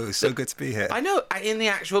 Hello. So good to be here. I know, in the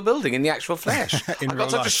actual building, in the actual flesh. I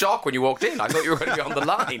got such a shock when you walked in. I thought you were going to be on the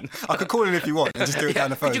line. I could call in if you want and just do it down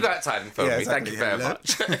the phone. Could you go outside and phone me? Exactly. Thank you very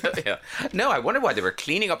much. Yeah. No, I wondered why they were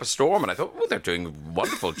cleaning up a storm, and I thought, they're doing a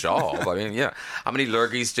wonderful job. I mean, yeah. How many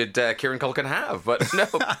lurgies did Kieran Culkin have? But no,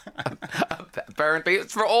 apparently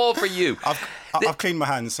it's all for you. I've cleaned my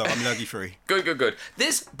hands, so I'm lurgy free. Good.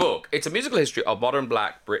 This book, it's a musical history of modern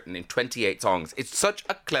Black Britain in 28 songs. It's such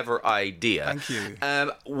a clever idea. Thank you.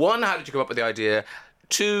 One, how did you come up with the idea?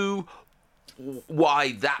 Two,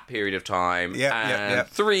 why that period of time? Yeah.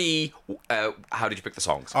 Three, how did you pick the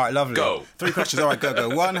songs? All right, lovely. Go. 3 questions. All right, go.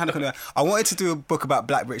 One, I wanted to do a book about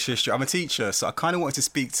Black British history. I'm a teacher, so I kind of wanted to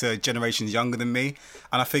speak to generations younger than me.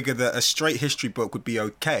 And I figured that a straight history book would be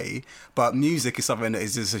okay, but music is something that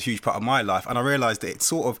is just a huge part of my life. And I realised that it's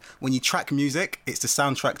sort of, when you track music, it's the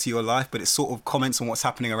soundtrack to your life, but it sort of comments on what's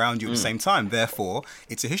happening around you at the same time. Therefore,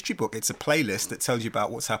 it's a history book. It's a playlist that tells you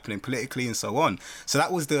about what's happening politically and so on. So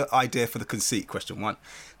that was the idea for the conceit, question 1.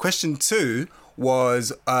 Question 2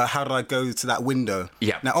 was how did I go to that window?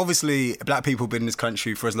 Yeah. Now, obviously, Black people have been in this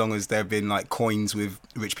country for as long as there have been like coins with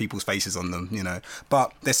rich people's faces on them, you know.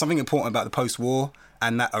 But there's something important about the post-war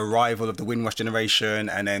and that arrival of the Windrush generation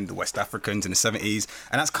and then the West Africans in the 70s.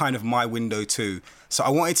 And that's kind of my window too. So I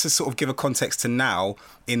wanted to sort of give a context to now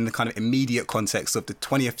in the kind of immediate context of the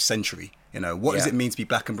 20th century. You know, what does it mean to be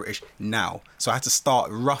Black and British now? So I had to start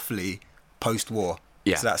roughly post-war.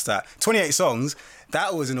 Yeah. So that's that. 28 songs.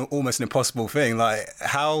 That was almost an impossible thing. Like,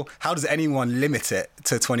 how does anyone limit it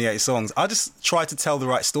to 28 songs? I just tried to tell the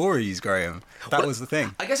right stories, Graham. That was the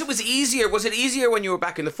thing. I guess it was easier. Was it easier when you were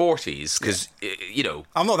back in the 40s? Because, you know...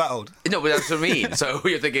 I'm not that old. No, but that's what I mean. So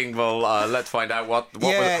you're thinking, well, let's find out what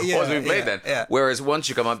was being played then. Yeah. Whereas once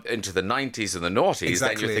you come up into the 90s and the noughties,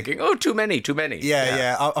 then you're thinking, oh, too many.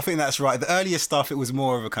 Yeah. I think that's right. The earlier stuff, it was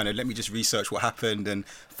more of a kind of, let me just research what happened and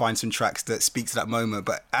find some tracks that speak to that moment.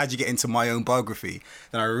 But as you get into my own biography,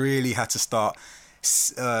 then I really had to start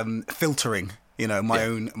filtering, you know, my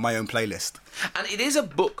own playlist. And it is a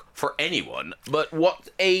book for anyone, but what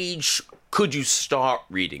age could you start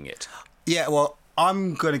reading it? Yeah, well,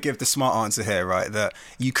 I'm going to give the smart answer here, right? That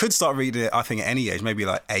you could start reading it, I think, at any age, maybe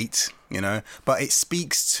like 8, you know, but it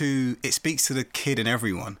speaks to the kid in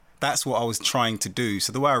everyone. That's what I was trying to do.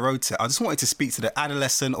 So the way I wrote it, I just wanted to speak to the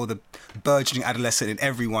adolescent or the burgeoning adolescent in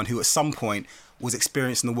everyone who at some point was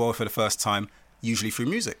experiencing the world for the first time, usually through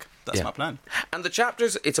music. That's my plan. And the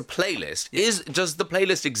chapters, it's a playlist. Does the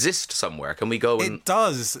playlist exist somewhere? Can we go and... It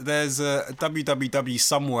does. There's a www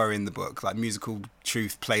somewhere in the book, like musical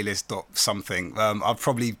truth playlist dot something. I've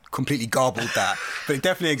probably completely garbled that, but it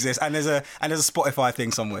definitely exists. And there's a Spotify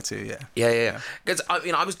thing somewhere too. Yeah. Because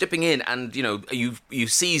I was dipping in, and you know, you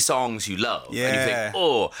see songs you love, and you think,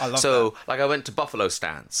 I love so that. like I went to Buffalo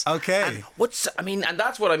Stance. Okay. And and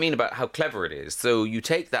that's what I mean about how clever it is. So you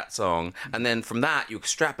take that song, and then from that you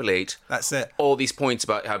extrapolate. That's it. All these points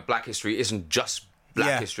about how Black history isn't just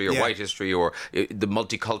Black history or white history or the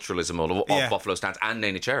multiculturalism of Buffalo Stance and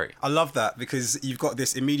Neneh Cherry. I love that because you've got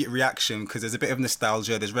this immediate reaction because there's a bit of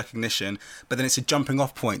nostalgia, there's recognition, but then it's a jumping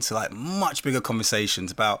off point to like much bigger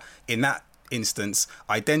conversations about, in that instance,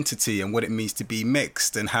 identity and what it means to be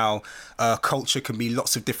mixed and how culture can be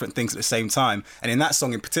lots of different things at the same time. And in that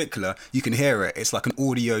song in particular, you can hear it. It's like an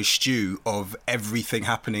audio stew of everything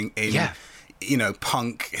happening in... you know,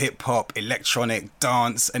 punk, hip-hop, electronic,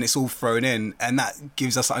 dance, and it's all thrown in. And that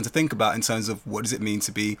gives us something to think about in terms of what does it mean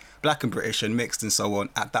to be Black and British and mixed and so on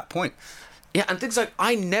at that point. Yeah, and things like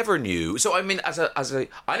I never knew. So I mean,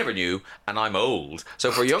 I never knew, and I'm old.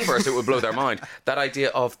 So for a young person, it would blow their mind. That idea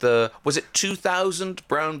of was it 2,000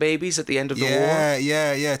 brown babies at the end of the war?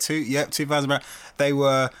 Yeah. 2,000 brown. They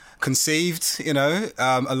were conceived, you know,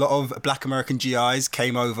 a lot of Black American GIs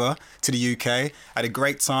came over to the UK, had a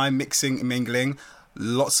great time mixing and mingling.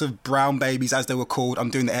 Lots of brown babies, as they were called, I'm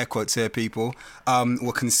doing the air quotes here, people,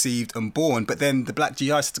 were conceived and born. But then the Black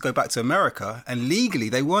GIs had to go back to America, and legally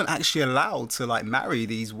they weren't actually allowed to like marry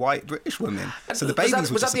these white British women. So the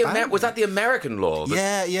babies was that the American law?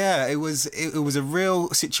 Yeah. It was a real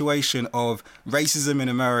situation of racism in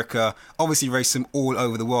America. Obviously, racism all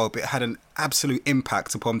over the world, but it had an absolute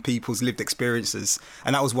impact upon people's lived experiences,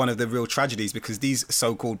 and that was one of the real tragedies because these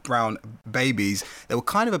so-called brown babies, they were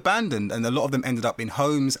kind of abandoned, and a lot of them ended up in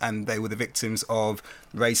homes, and they were the victims of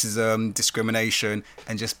racism, discrimination,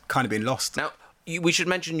 and just kind of being lost. Now, we should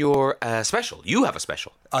mention your special. You have a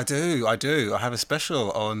special. I do. I have a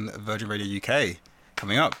special on Virgin Radio UK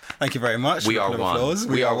coming up. Thank you very much. We are one.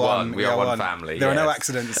 We are one. We are one family. There are no yes.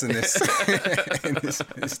 accidents in this in this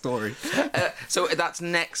story. So that's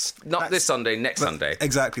this Sunday, next Sunday.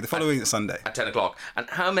 Exactly, the following Sunday. At 10 o'clock. And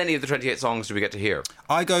how many of the 28 songs do we get to hear?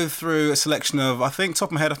 I go through a selection of, I think, top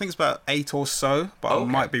of my head, I think it's about 8 or so, but I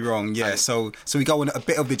might be wrong. Yeah, so we go on a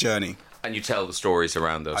bit of the journey. And you tell the stories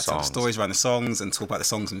around those songs. I tell the stories around the songs and talk about the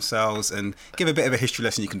songs themselves and give a bit of a history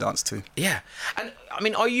lesson you can dance to. Yeah. And, I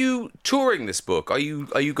mean, are you touring this book? Are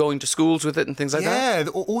you going to schools with it and things like that?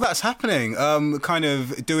 Yeah, all that's happening. Kind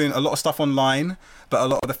of doing a lot of stuff online, but a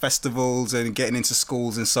lot of the festivals and getting into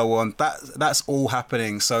schools and so on, that's all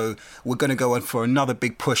happening. So we're going to go on for another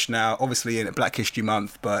big push now, obviously in Black History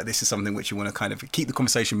Month, but this is something which you want to kind of keep the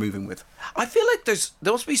conversation moving with. I feel like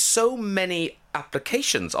there must be so many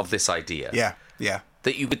applications of this idea. Yeah.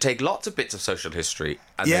 That you could take lots of bits of social history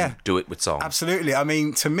and then do it with songs. Absolutely. I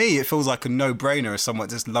mean, to me, it feels like a no-brainer as someone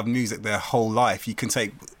that just loved music their whole life. You can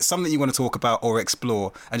take something you want to talk about or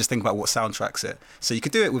explore and just think about what soundtracks it. So you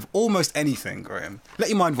could do it with almost anything, Graham. Let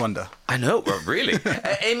your mind wander. I know, well, really.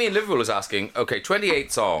 Amy in Liverpool is asking, okay,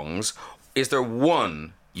 28 songs, is there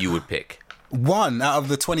one you would pick? One out of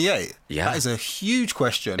the 28? Yeah. That is a huge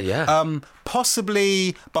question. Yeah.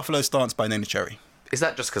 Possibly Buffalo Stance by Nana Cherry. Is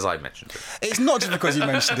that just because I mentioned it? It's not just because you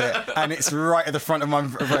mentioned it and it's right at the front of my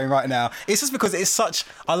brain right now. It's just because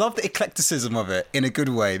I love the eclecticism of it in a good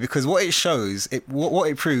way, because what it shows, what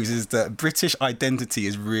it proves is that British identity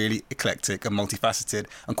is really eclectic and multifaceted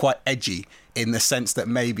and quite edgy in the sense that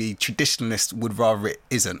maybe traditionalists would rather it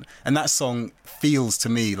isn't. And that song feels to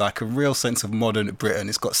me like a real sense of modern Britain.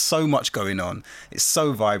 It's got so much going on. It's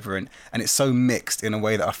so vibrant and it's so mixed in a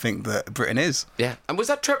way that I think that Britain is. Yeah. And was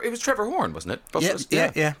that it was Trevor Horn, wasn't it?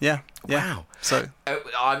 Yeah. Wow. So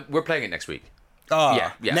we're playing it next week.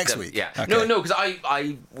 Yeah, next week. Yeah. Okay. No, because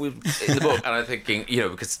I was in the book and I'm thinking,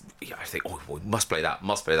 because I think, we must play that.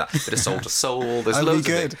 Bit of Soul to Soul. There's loads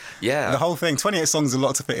of it. Yeah. The whole thing, 28 songs, a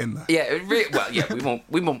lot to fit in there. Yeah,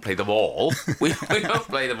 we won't play them all. We won't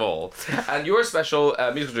play them all. And your special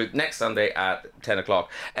musical treat next Sunday at 10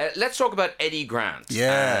 o'clock. Let's talk about Eddie Grant.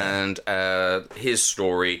 Yeah. And his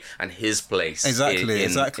story and his place.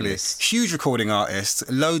 Exactly. Huge recording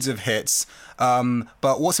artist, loads of hits.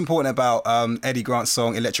 But what's important about Eddie Grant's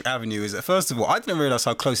song Electric Avenue is that, first of all, I didn't realise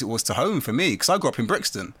how close it was to home for me, because I grew up in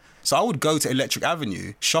Brixton. So I would go to Electric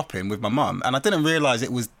Avenue shopping with my mum, and I didn't realise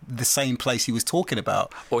it was the same place he was talking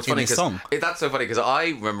about in his song. That's so funny, because I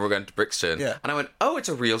remember going to Brixton, and I went, oh, it's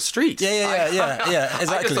a real street. Yeah, exactly.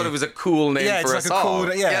 I just thought it was a cool name for a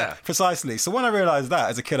song. Precisely. So when I realised that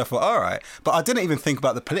as a kid, I thought, all right. But I didn't even think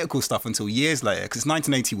about the political stuff until years later, because it's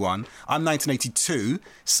 1981. I'm 1982,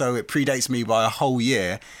 so it predates me by a whole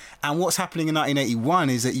year. And what's happening in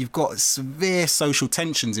 1981 is that you've got severe social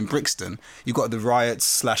tensions in Brixton. You've got the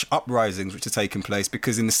riots/uprisings which are taking place,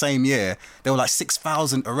 because in the same year, there were like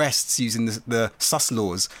 6,000 arrests using the sus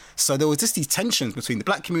laws. So there was just these tensions between the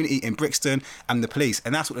black community in Brixton and the police.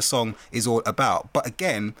 And that's what the song is all about. But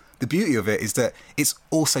again, the beauty of it is that it's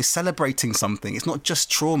also celebrating something. It's not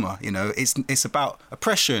just trauma, it's about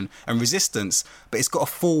oppression and resistance, but it's got a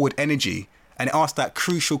forward energy. And it asks that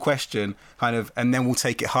crucial question, and then we'll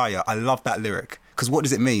take it higher. I love that lyric, because what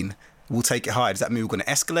does it mean? We'll take it higher. Does that mean we're going to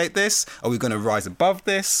escalate this? Are we going to rise above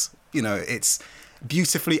this? It's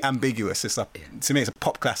beautifully ambiguous. To me, it's a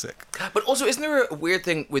pop classic. But also, isn't there a weird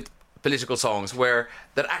thing with political songs where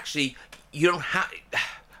that actually you don't have...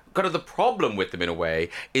 Kind of the problem with them in a way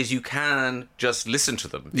is you can just listen to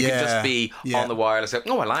them. You can just be on the wireless. Like,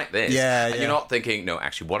 I like this. And you're not thinking, no,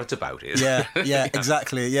 actually, what it's about is.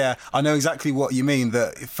 Exactly. Yeah, I know exactly what you mean.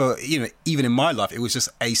 That for even in my life, it was just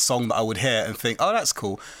a song that I would hear and think, oh, that's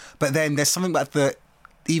cool. But then there's something about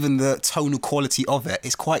even the tonal quality of it.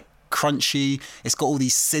 It's quite crunchy. It's got all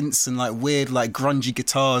these synths and like weird, like grungy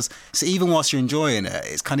guitars. So even whilst you're enjoying it,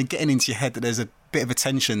 it's kind of getting into your head that there's a bit of a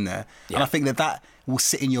tension there. And I think that will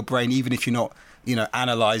sit in your brain even if you're not,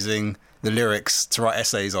 analysing the lyrics to write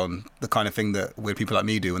essays on, the kind of thing that weird people like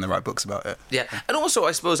me do when they write books about it. Yeah, and also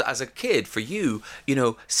I suppose as a kid, for you,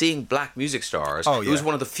 seeing black music stars, it was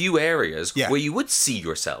one of the few areas where you would see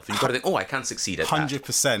yourself. And you've got to think, I can succeed at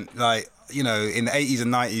 100%. Like, in the 80s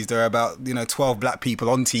and 90s, there are about, 12 black people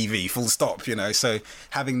on TV, full stop, So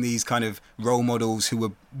having these kind of role models who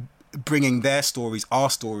were bringing their stories, our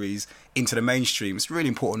stories, into the mainstream, it's a really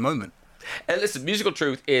important moment. Listen, Musical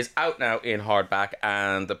Truth is out now in hardback,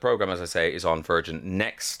 and the programme, as I say, is on Virgin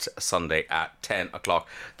next Sunday at 10 o'clock.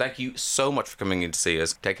 Thank you so much for coming in to see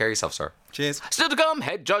us. Take care of yourself, sir. Cheers. Still to come,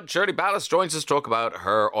 head judge Shirley Ballas joins us to talk about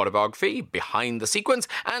her autobiography, Behind the Sequence,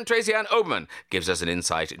 and Tracy-Ann Oberman gives us an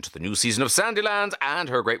insight into the new season of Sandylands and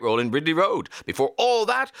her great role in Ridley Road. Before all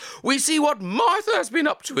that, we see what Martha has been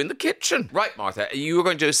up to in the kitchen. Right, Martha, you are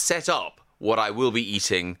going to set up what I will be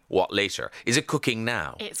eating, what later? Is it cooking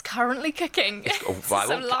now? It's currently cooking.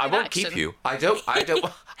 I won't keep you. I don't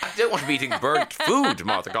want to be eating burnt food,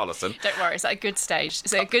 Martha Collison. Don't worry, it's at a good stage.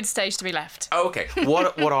 It's a good stage to be left. Okay,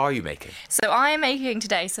 what are you making? So I am making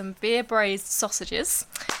today some beer braised sausages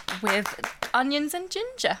with onions and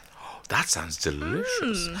ginger. That sounds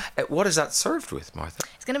delicious. What is that served with, Martha?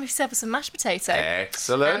 It's going to be served with some mashed potato.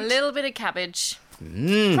 Excellent. And a little bit of cabbage.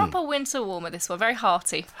 Proper winter warmer, this one. Very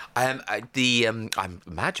hearty. I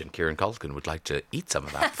imagine Kieran Culkin would like to eat some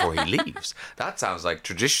of that before he leaves. That sounds like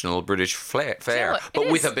traditional British fare,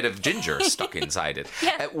 but with a bit of ginger stuck inside it.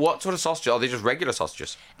 Yeah. What sort of sausages? Are they just regular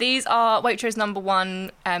sausages? These are Waitrose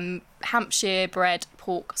 #1 Hampshire bred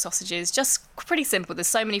pork sausages. Just pretty simple. There's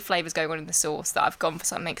so many flavours going on in the sauce that I've gone for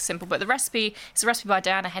something simple. But the recipe is a recipe by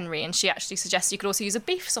Diana Henry, and she actually suggests you could also use a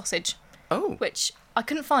beef sausage. Oh. Which I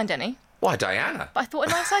couldn't find any. Why, Diana? But I thought a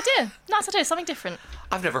nice idea. Nice idea, something different.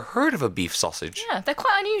 I've never heard of a beef sausage. Yeah, they're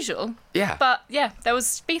quite unusual. Yeah. But yeah, there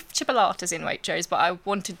was beef chipolatas in Waitrose, but I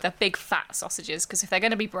wanted the big fat sausages because if they're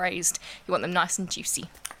going to be braised, you want them nice and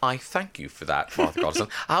juicy. I thank you for that, Martha Godson.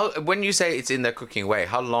 When you say it's in their cooking way,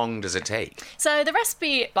 how long does it take? So the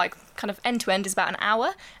recipe, like kind of end to end, is about an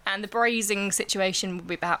hour, and the braising situation will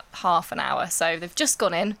be about half an hour. So they've just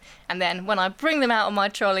gone in, and then when I bring them out on my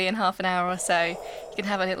trolley in half an hour or so, you can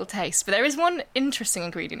have a little taste. But there is one interesting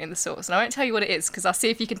ingredient in the sauce, and I won't tell you what it is because I'll see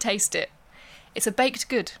if you can taste it. It's a baked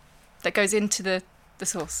good that goes into the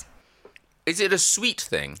sauce. Is it a sweet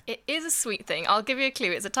thing? It is a sweet thing. I'll give you a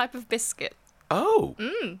clue. It's a type of biscuit. Oh.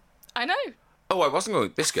 I know. Oh, I wasn't going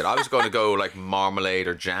with biscuit. I was going to go like marmalade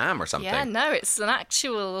or jam or something. Yeah, no, it's an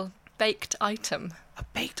actual baked item. A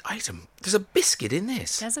baked item? There's a biscuit in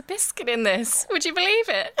this? There's a biscuit in this. Would you believe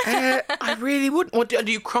it? I really wouldn't. What,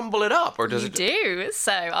 do you crumble it up? Or does You do.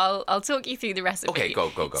 So I'll talk you through the recipe. Okay,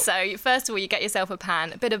 go. So first of all, you get yourself a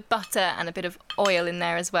pan, a bit of butter and a bit of oil in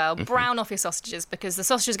there as well. Brown off your sausages because the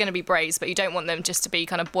sausage is going to be braised, but you don't want them just to be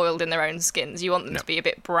kind of boiled in their own skins. You want them to be a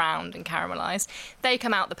bit browned and caramelised. They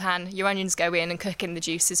come out the pan, your onions go in and cook in the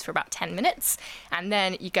juices for about 10 minutes. And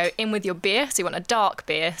then you go in with your beer. So you want a dark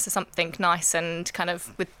beer, so something nice and kind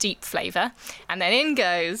of with deep flavour. And then in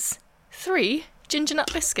goes 3 ginger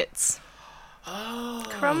nut biscuits. Oh.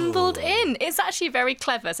 Crumbled in. It's actually very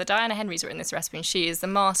clever. So Diana Henry's written this recipe and she is the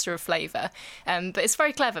master of flavour. But it's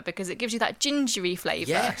very clever because it gives you that gingery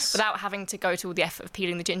flavour without having to go to all the effort of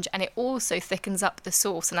peeling the ginger. And it also thickens up the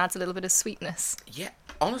sauce and adds a little bit of sweetness. Yeah,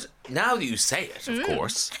 honestly, now that you say it, of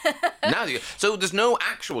course. So there's no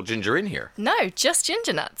actual ginger in here? No, just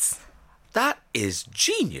ginger nuts. That is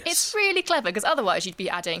genius. It's really clever because otherwise you'd be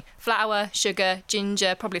adding flour, sugar,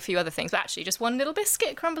 ginger, probably a few other things. But actually, just one little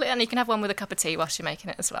biscuit, crumble it, and you can have one with a cup of tea whilst you're making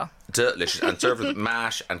it as well. Delicious. And served with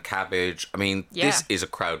mash and cabbage. I mean, this is a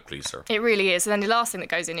crowd pleaser. It really is. And then the last thing that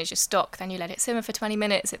goes in is your stock. Then you let it simmer for 20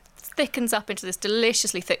 minutes. It thickens up into this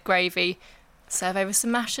deliciously thick gravy. Serve over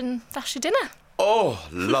some mash and that's your dinner. Oh,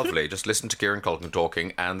 lovely. Just listen to Kieran Culkin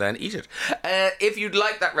talking and then eat it. If you'd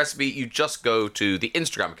like that recipe, you just go to the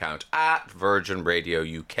Instagram account at Virgin Radio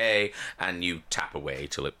UK and you tap away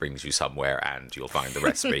till it brings you somewhere and you'll find the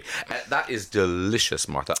recipe. That is delicious,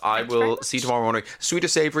 Martha. I will see you tomorrow morning. Sweet or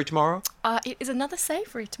savoury tomorrow? It is another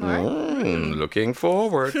savoury tomorrow. Looking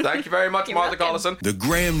forward. Thank you very much, Martha Collison. The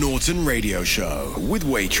Graham Norton Radio Show with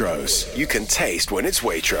Waitrose. You can taste when it's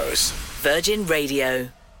Waitrose. Virgin Radio.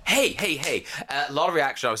 Hey. A lot of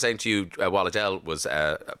reaction. I was saying to you while Adele was,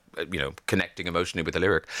 connecting emotionally with the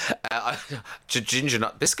lyric, to ginger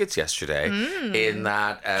nut biscuits yesterday in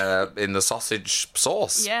the sausage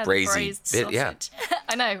sauce. Yeah, braised sausage. Yeah.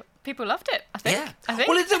 I know. People loved it, I think. Yeah.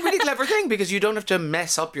 Well, it's a really clever thing because you don't have to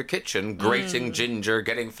mess up your kitchen, grating ginger,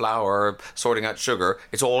 getting flour, sorting out sugar.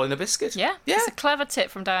 It's all in a biscuit. Yeah. It's a clever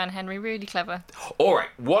tip from Diana Henry. Really clever. All right.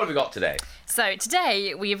 What have we got today? So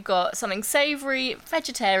today we've got something savoury,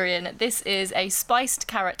 vegetarian. This is a spiced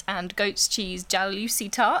carrot and goat's cheese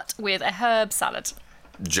jalousie tart with a herb salad.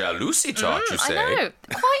 Jalousie tart, you say? I know.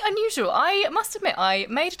 Quite unusual. I must admit, I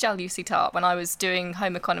made a jalousie tart when I was doing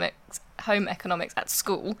home economics at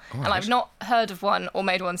school, and I've not heard of one or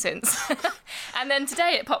made one since. And then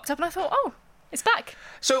today it popped up and I thought, oh, it's back.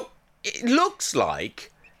 So it looks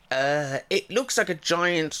like It looks like a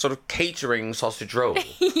giant sort of catering sausage roll.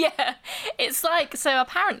 Yeah, it's like, so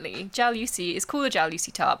apparently jalousie is called a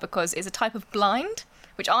jalousie tart because it's a type of blind,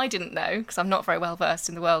 which I didn't know because I'm not very well versed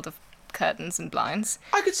in the world of curtains and blinds.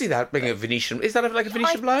 I could see that being a Venetian. Is that like a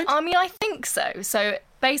Venetian blind? I mean, I think so. So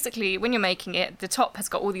basically, when you're making it, the top has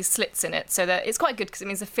got all these slits in it, so that it's quite good because it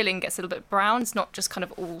means the filling gets a little bit brown. It's not just kind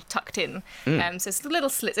of all tucked in. So it's little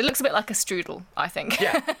slits. It looks a bit like a strudel, I think.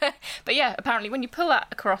 Yeah. But yeah, apparently when you pull that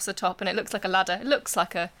across the top and it looks like a ladder, it looks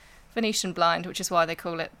like a Venetian blind, which is why they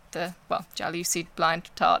call it the, jalousie blind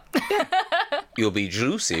tart. You'll be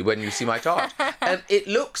juicy when you see my tart. It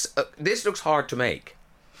looks. This looks hard to make.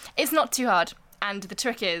 It's not too hard, and the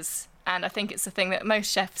trick is, and I think it's the thing that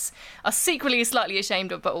most chefs are secretly slightly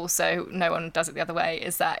ashamed of, but also no one does it the other way,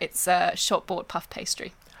 is that it's a shop-bought puff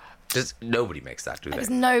pastry. Nobody makes that, do they? Because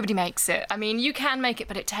nobody makes it. I mean, you can make it,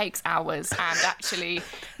 but it takes hours, and actually,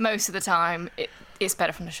 most of the time, it's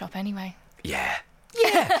better from the shop anyway. Yeah.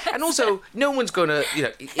 Yeah, and also, no one's going to,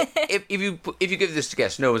 if you give this to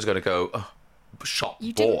guests, no one's going to go, oh, shop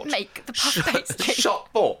You bought. didn't make the puff pastry.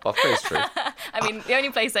 Shop bought puff pastry. I mean, the only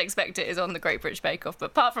place I expect it is on the Great British Bake Off, but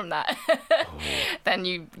apart from that, then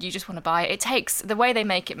you just want to buy it. It takes, the way they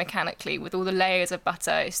make it mechanically with all the layers of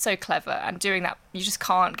butter is so clever, and doing that, you just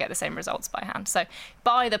can't get the same results by hand. So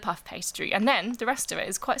buy the puff pastry, and then the rest of it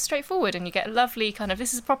is quite straightforward, and you get a lovely kind of,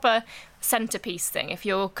 this is a proper centerpiece thing. If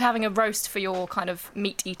you're having a roast for your kind of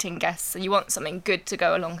meat-eating guests and you want something good to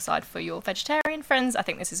go alongside for your vegetarian friends, I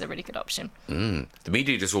think this is a really good option. The meat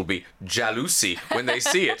eaters will be jalousie when they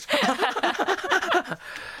see it.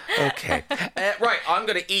 Okay. Right, I'm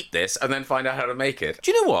going to eat this and then find out how to make it.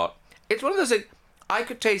 Do you know what? It's one of those things, I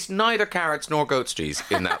could taste neither carrots nor goat's cheese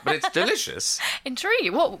in that, but it's delicious.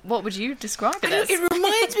 Intriguing. What would you describe it as? It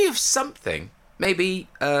reminds me of something. Maybe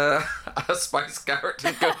a spiced carrot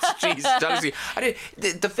and goat's cheese jalousie.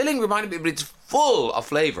 The filling reminded me, but it's full of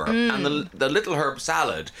flavour. And the little herb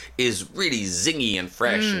salad is really zingy and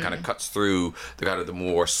fresh and kind of cuts through the kind of the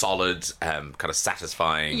more solid, kind of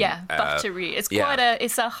satisfying. Yeah, buttery. It's quite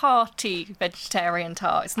it's a hearty vegetarian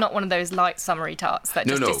tart. It's not one of those light summery tarts that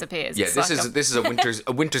just disappears. Yeah, It's this is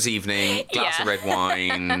a winter's evening, glass of red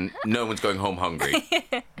wine. No one's going home hungry.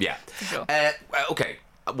 Yeah. Sure. Okay.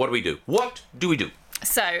 What do we do? What do we do?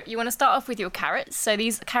 So you want to start off with your carrots. So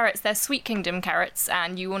these carrots, they're Sweet Kingdom carrots,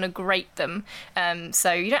 and you want to grate them.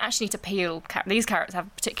 So you don't actually need to peel. These carrots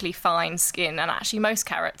have particularly fine skin, and actually most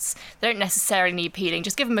carrots, they don't necessarily need peeling.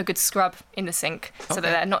 Just give them a good scrub in the sink so that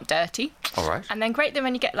they're not dirty. All right. And then grate them,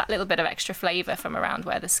 and you get that little bit of extra flavour from around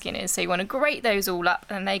where the skin is. So you want to grate those all up,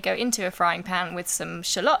 and they go into a frying pan with some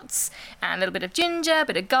shallots and a little bit of ginger, a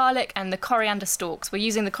bit of garlic, and the coriander stalks. We're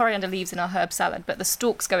using the coriander leaves in our herb salad, but the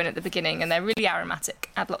stalks go in at the beginning, and they're really aromatic.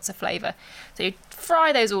 Add lots of flavour. So you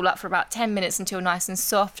fry those all up for about 10 minutes until nice and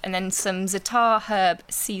soft, and then some za'atar herb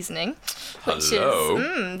seasoning, which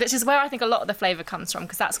is where I think a lot of the flavour comes from,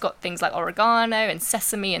 because that's got things like oregano and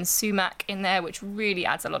sesame and sumac in there, which really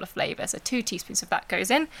adds a lot of flavour. So 2 teaspoons of that goes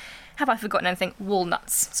in. Have I forgotten anything?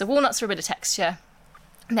 Walnuts. So walnuts for a bit of texture.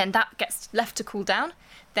 And then that gets left to cool down.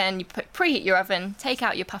 Then you preheat your oven, take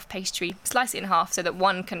out your puff pastry, slice it in half so that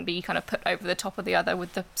one can be kind of put over the top of the other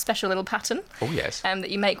with the special little pattern. Oh, yes. That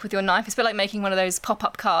you make with your knife. It's a bit like making one of those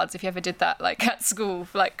pop-up cards, if you ever did that, like at school,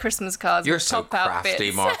 like Christmas cards. You're with so pop-out crafty,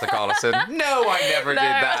 bits. Martha Collison. No, I never did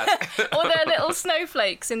that. Or there are little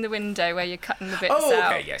snowflakes in the window where you're cutting the bits out.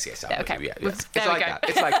 Oh, okay, yes. Okay. Yeah. It's like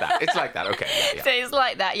that. It's like that. Okay. Yeah. So it's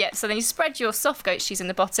like that, yeah. So then you spread your soft goat cheese in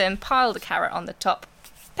the bottom, pile the carrot on the top,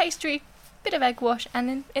 pastry, bit of egg wash,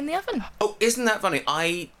 and in the oven. Oh, isn't that funny?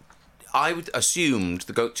 I would assumed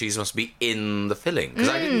the goat cheese must be in the filling, because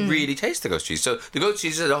I didn't really taste the goat cheese. So the goat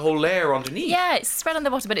cheese is a whole layer underneath. Yeah, it's spread on the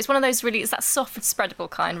bottom, but it's one of those it's that soft, spreadable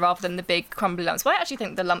kind rather than the big crumbly lumps. Well, I actually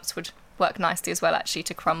think the lumps would work nicely as well, actually,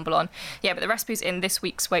 to crumble on. Yeah, but the recipe's in this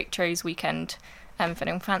week's Waitrose weekend. If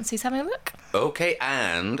anyone fancies having a look. Okay,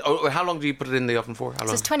 and how long do you put it in the oven for? How long?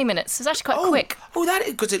 So it's 20 minutes. It's actually quite quick. Oh, that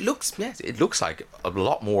is, because it looks like a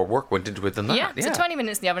lot more work went into it than that. Yeah, so 20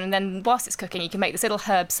 minutes in the oven, and then whilst it's cooking, you can make this little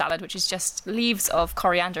herb salad, which is just leaves of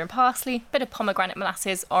coriander and parsley, bit of pomegranate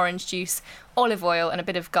molasses, orange juice, olive oil, and a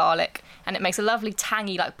bit of garlic, and it makes a lovely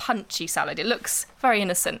tangy, like punchy salad. It looks very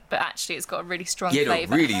innocent, but actually it's got a really strong flavour. Yeah, it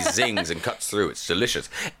really zings and cuts through. It's delicious.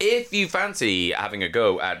 If you fancy having a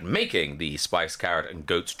go at making the spiced carrot and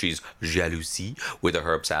goat's cheese jalousie with a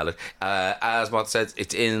herb salad, as Martha said,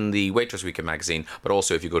 it's in the Waitrose Weekend magazine, but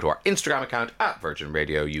also if you go to our Instagram account at Virgin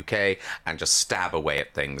Radio UK and just stab away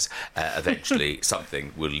at things, eventually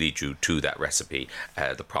something will lead you to that recipe,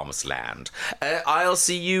 the promised land. I'll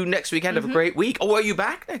see you next weekend. Have a great great week. Oh, are you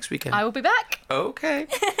back next weekend? I will be back. Okay.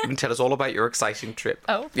 You can tell us all about your exciting trip.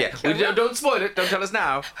 Oh, yeah. sure Don't spoil it. Don't tell us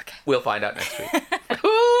now. Okay. We'll find out next week.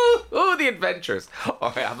 Ooh, the adventures.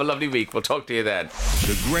 All right, have a lovely week. We'll talk to you then.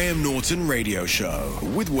 The Graham Norton Radio Show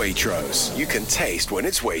with Waitrose. You can taste when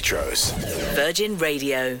it's Waitrose. Virgin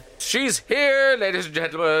Radio. She's here, ladies and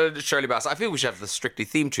gentlemen, Shirley Ballas. I feel we should have the Strictly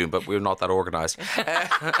theme tune, but we're not that organised.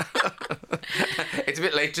 It's a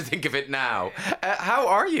bit late to think of it now. How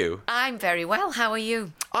are you? I'm very well. How are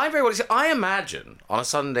you? I'm very well. See, I imagine on a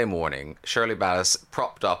Sunday morning, Shirley Ballas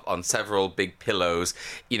propped up on several big pillows,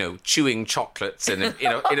 chewing chocolates in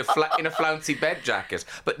a flouncy bed jacket.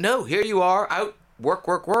 But no, here you are, out, work.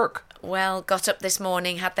 Well, got up this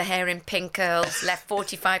morning, had the hair in pin curls, left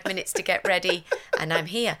 45 minutes to get ready, and I'm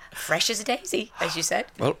here, fresh as a daisy, as you said.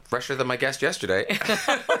 Well, fresher than my guest yesterday.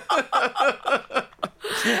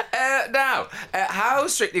 Now,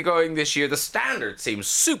 how's Strictly going this year? The standard seems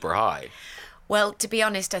super high. Well, to be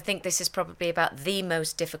honest, I think this is probably about the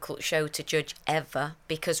most difficult show to judge ever,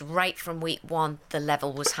 because right from week 1, the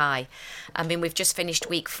level was high. I mean, we've just finished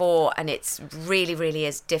week 4, and it's really, really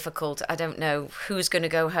is difficult. I don't know who's going to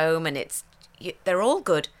go home, and they're all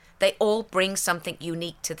good. They all bring something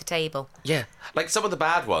unique to the table. Yeah. Like some of the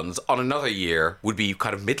bad ones on another year would be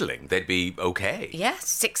kind of middling. They'd be okay. Yeah,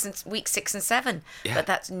 week 6 and 7. Yeah. But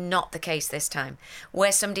that's not the case this time.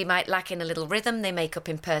 Where somebody might lack in a little rhythm, they make up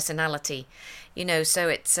in personality. So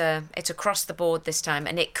it's across the board this time,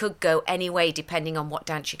 and it could go any way depending on what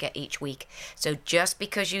dance you get each week. So just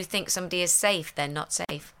because you think somebody is safe, they're not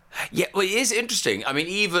safe. Yeah, well, it is interesting. I mean,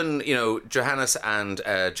 even, Johannes and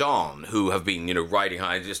John, who have been, riding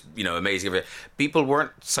high, just, amazing. People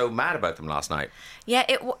weren't so mad about them last night. Yeah,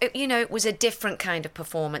 it was a different kind of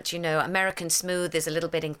performance. American Smooth is a little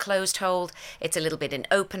bit in closed hold. It's a little bit in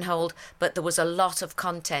open hold, but there was a lot of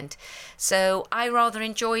content. So I rather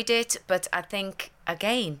enjoyed it, but I think,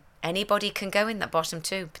 again, anybody can go in that bottom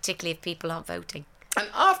 2, particularly if people aren't voting. And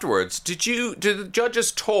afterwards, did the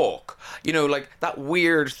judges talk? Like that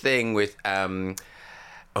weird thing with, Gordon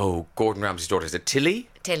Ramsay's daughter, is it Tilly?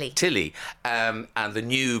 Tilly, and the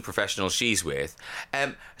new professional she's with.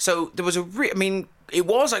 So there was it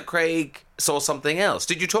was like Craig saw something else.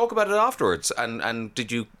 Did you talk about it afterwards? And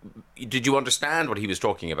did you understand what he was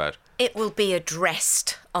talking about? It will be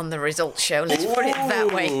addressed on the results show, let's put it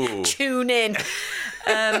that way. Tune in.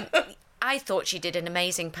 I thought she did an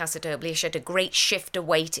amazing Paso Doble. She had a great shift of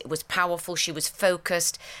weight. It was powerful. She was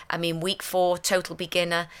focused. I mean, week 4, total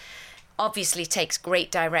beginner. Obviously takes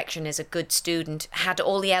great direction as a good student. Had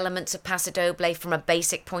all the elements of Paso Doble from a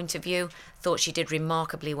basic point of view. Thought she did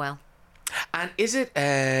remarkably well. And is it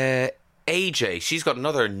AJ? She's got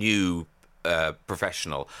another new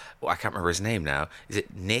professional. I can't remember his name now. Is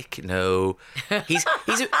it Nick? No. He's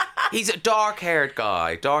a dark-haired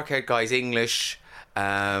guy. Dark-haired guy's English.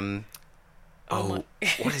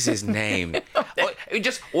 What is his name?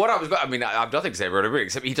 I've nothing to say about him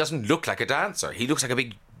except he doesn't look like a dancer. He looks like a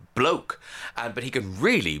big bloke, but he can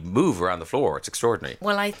really move around the floor. It's extraordinary.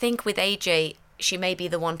 Well, I think with AJ, she may be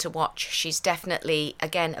the one to watch. She's definitely,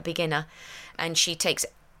 again, a beginner, and she takes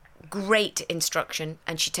great instruction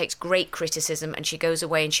and she takes great criticism and she goes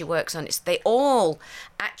away and she works on it. They all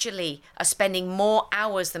actually are spending more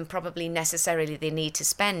hours than probably necessarily they need to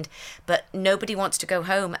spend, but nobody wants to go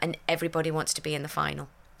home and everybody wants to be in the final.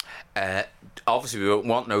 Obviously, we won't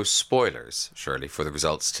want no spoilers, Shirley, for the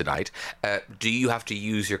results tonight. Do you have to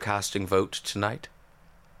use your casting vote tonight?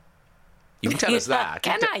 You can tell us that.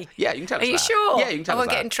 Can I? Yeah, you can tell us that. Are you sure? Yeah, you can tell us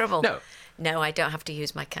that. I won't get in trouble. No, I don't have to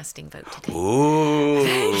use my casting vote today. Ooh.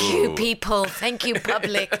 Thank you, people. Thank you,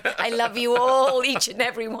 public. I love you all, each and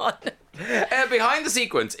every one. Behind the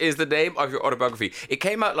Sequence is the name of your autobiography. It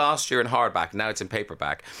came out last year in hardback. Now it's in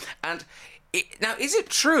paperback. And now, is it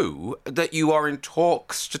true that you are in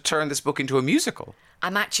talks to turn this book into a musical?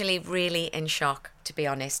 I'm actually really in shock, to be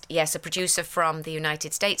honest. Yes, a producer from the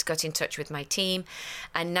United States got in touch with my team,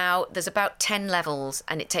 and now there's about 10 levels,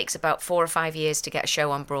 and it takes about 4 or 5 years to get a show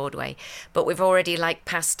on Broadway. But we've already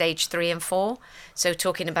passed stage 3 and 4, so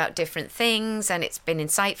talking about different things, and it's been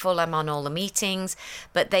insightful. I'm on all the meetings,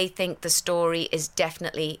 but they think the story is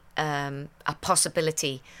definitely a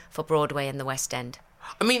possibility for Broadway and the West End.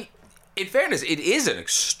 I mean, in fairness, it is an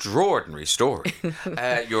extraordinary story,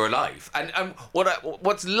 your life. And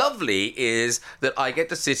what's lovely is that I get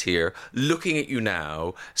to sit here looking at you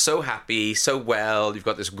now, so happy, so well. You've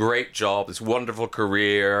got this great job, this wonderful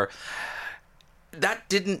career. That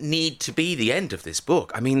didn't need to be the end of this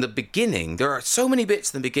book. I mean, the beginning, there are so many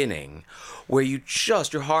bits in the beginning where you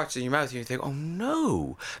just, your heart's in your mouth and you think, oh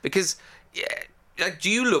no. Because... yeah. Like,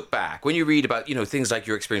 do you look back when you read about, things like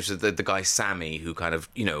your experience with the guy Sammy, who kind of,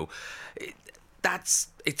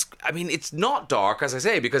 it's not dark, as I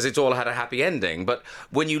say, because it's all had a happy ending. But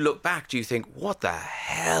when you look back, do you think, what the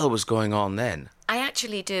hell was going on then? I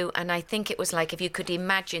actually do, and I think it was like if you could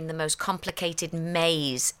imagine the most complicated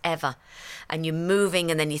maze ever, and you're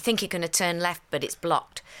moving and then you think you're going to turn left, but it's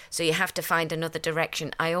blocked, so you have to find another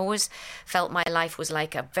direction. I always felt my life was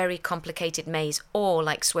like a very complicated maze, or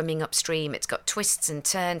like swimming upstream. It's got twists and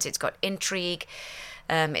turns, it's got intrigue,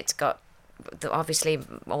 it's got obviously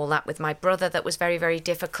all that with my brother that was very, very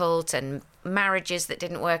difficult, and marriages that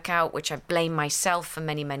didn't work out, which I blame myself for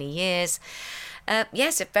many, many years.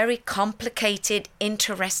 Yes, a very complicated,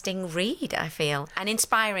 interesting read, I feel, and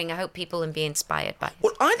inspiring. I hope people can be inspired by it.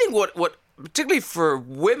 Well, I think what particularly for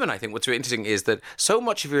women, I think what's really interesting is that so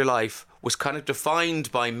much of your life was kind of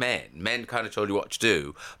defined by men. Men kind of told you what to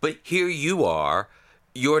do. But here you are,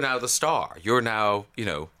 you're now the star. You're now,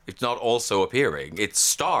 it's not also appearing, it's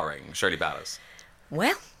starring Shirley Ballas.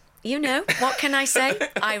 Well, what can I say?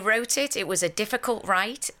 I wrote it. It was a difficult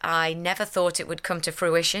write. I never thought it would come to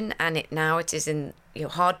fruition, and now it is in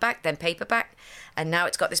hardback, then paperback, and now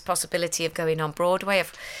it's got this possibility of going on Broadway.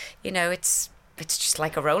 It's just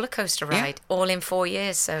like a roller coaster ride, all in 4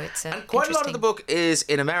 years. So it's and quite a lot of the book is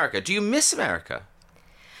in America. Do you miss America?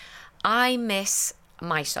 I miss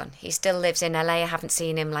my son. He still lives in LA. I haven't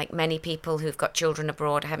seen him, like many people who've got children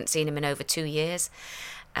abroad. I haven't seen him in over 2 years,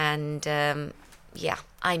 and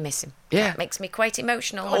I miss him. Yeah. That makes me quite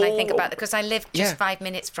emotional when I think about it, because I lived just 5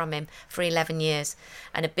 minutes from him for 11 years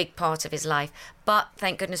and a big part of his life. But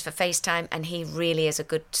thank goodness for FaceTime, and he really is a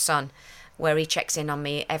good son, where he checks in on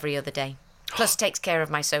me every other day. Plus takes care of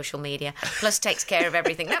my social media. Plus takes care of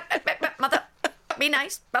everything. Mother, be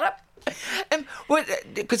nice.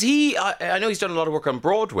 Because I know he's done a lot of work on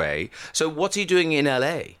Broadway. So what's he doing in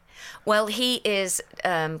LA? Well, he is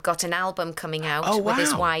got an album coming out with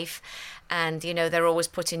his wife. And, they're always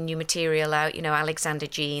putting new material out. Alexander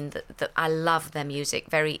Jean, that I love their music,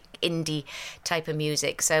 very indie type of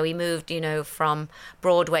music. So he moved, from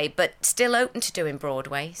Broadway, but still open to doing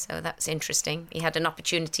Broadway. So that's interesting. He had an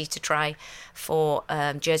opportunity to try for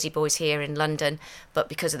Jersey Boys here in London, but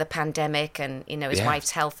because of the pandemic and, his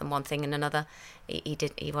wife's health and one thing and another,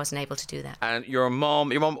 he wasn't able to do that. And your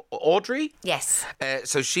mom Audrey? Yes.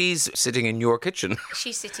 So she's sitting in your kitchen.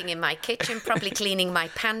 She's sitting in my kitchen, probably cleaning my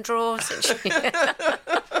pan drawers.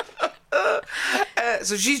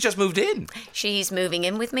 So she's just moved in. She's moving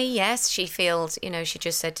in with me, yes. She feels, she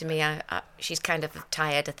just said to me, she's kind of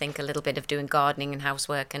tired, I think, a little bit of doing gardening and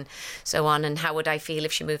housework and so on. And how would I feel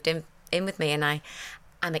if she moved in with me? And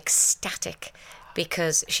I'm ecstatic,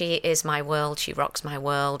 because she is my world. She rocks my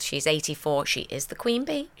world. She's 84. She is the queen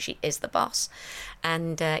bee. She is the boss.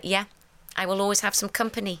 And I will always have some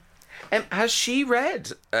company. Has she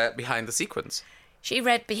read Behind the Sequins? She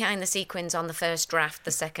read Behind the Sequins on the first draft,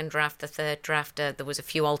 the second draft, the third draft. There was a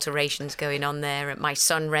few alterations going on there. My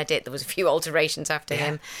son read it. There was a few alterations after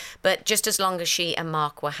him. But just as long as she and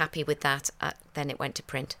Mark were happy with that, then it went to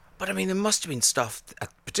print. But, I mean, there must have been stuff,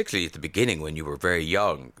 particularly at the beginning when you were very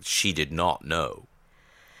young, she did not know.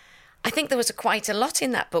 I think there was quite a lot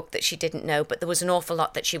in that book that she didn't know, but there was an awful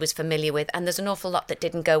lot that she was familiar with, and there's an awful lot that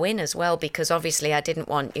didn't go in as well, because obviously I didn't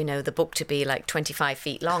want, the book to be like 25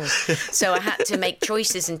 feet long. So I had to make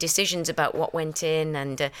choices and decisions about what went in,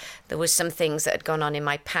 and there was some things that had gone on in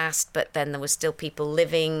my past, but then there was still people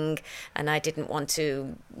living, and I didn't want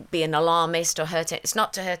to be an alarmist or hurt it. It's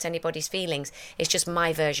not to hurt anybody's feelings. It's just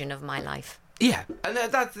my version of my life. Yeah, and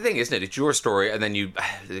that's the thing, isn't it? It's your story, and then you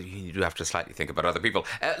do have to slightly think about other people.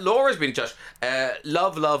 Laura's been in touch.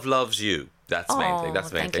 Love loves you. That's the main thing.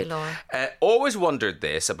 That's the main thing. Thank you, Laura. Always wondered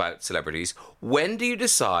this about celebrities. When do you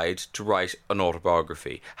decide to write an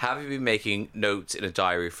autobiography? Have you been making notes in a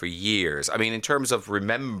diary for years? I mean, in terms of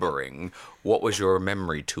remembering, what was your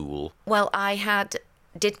memory tool? Well, I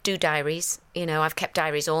did do diaries. I've kept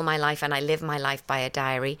diaries all my life, and I live my life by a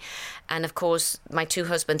diary. And of course, my two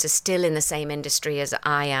husbands are still in the same industry as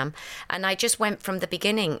I am. And I just went from the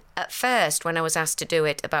beginning. At first, when I was asked to do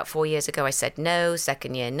it about 4 years ago, I said no.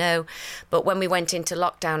 Second year, no. But when we went into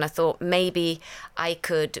lockdown, I thought maybe I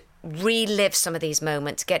could relive some of these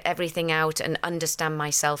moments, get everything out and understand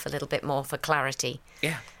myself a little bit more for clarity.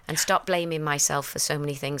 Yeah. And stop blaming myself for so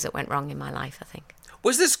many things that went wrong in my life, I think.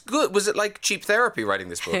 Was this good? Was it like cheap therapy writing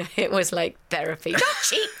this book? It was like therapy. Not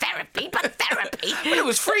cheap therapy, but therapy. Well, it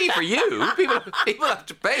was free for you. People have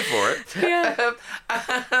to pay for it. Yeah.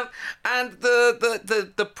 And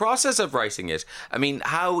the process of writing it, I mean,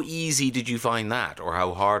 how easy did you find that, or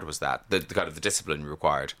how hard was that? The kind of the discipline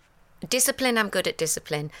required? Discipline, I'm good at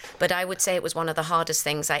discipline, but I would say it was one of the hardest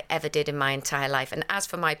things I ever did in my entire life. And as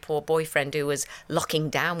for my poor boyfriend who was locking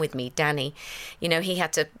down with me, Danny, he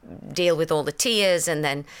had to deal with all the tears and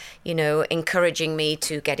then, encouraging me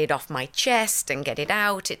to get it off my chest and get it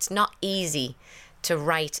out. It's not easy to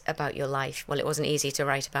write about your life. Well, it wasn't easy to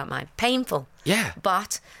write about mine. Painful. Yeah.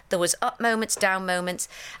 But there was up moments, down moments,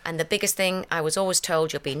 and the biggest thing I was always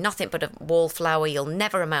told, you'll be nothing but a wallflower, you'll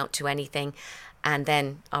never amount to anything. And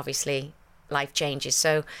then, obviously, life changes.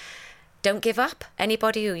 So don't give up.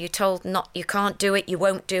 Anybody who you're told you can't do it, you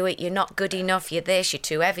won't do it, you're not good enough, you're this, you're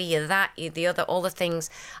too heavy, you're that, you're the other, all the things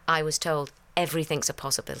I was told, everything's a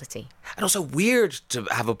possibility. And also weird to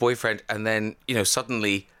have a boyfriend and then,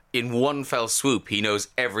 suddenly in one fell swoop, he knows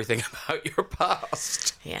everything about your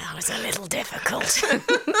past. Yeah, it was a little difficult.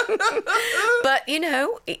 But,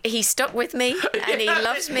 he stuck with me and he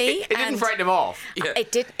loves me. It didn't frighten him off. Yeah.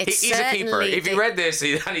 It did. He's a keeper. If you read this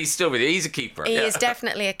and he's still with you, he's a keeper. He is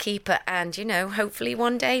definitely a keeper. And, hopefully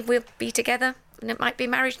one day we'll be together. And it might be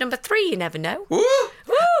marriage number 3, you never know. Woo!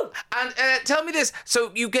 Woo! And tell me this.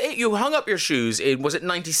 So you hung up your shoes in, was it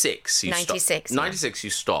 96? 96. 96 you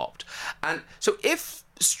stopped. And so if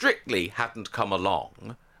Strictly hadn't come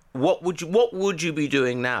along, what would you be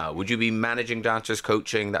doing now? Would you be managing dancers,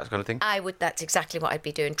 coaching, that kind of thing? I would. That's exactly what I'd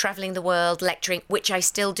be doing. Travelling the world, lecturing, which I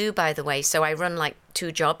still do, by the way. So I run like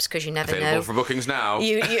 2 jobs because you never Available know. for bookings now.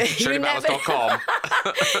 ShirleyBallas.com.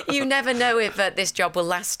 You never know if this job will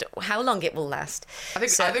last, how long it will last. I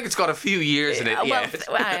think it's got a few years in it yet.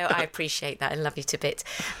 Well, I appreciate that. I love you to bits.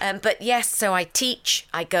 But yes, so I teach.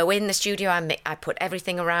 I go in the studio. I put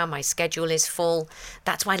everything around. My schedule is full.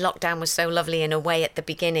 That's why lockdown was so lovely in a way at the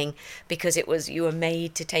beginning, because you were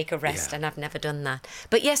made to take a rest, and I've never done that.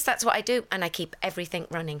 But yes, that's what I do, and I keep everything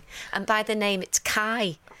running. And by the name, it's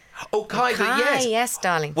Kai. Oh, Kai, but yes. Yes,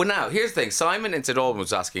 darling. Well, now, here's the thing. Simon in St.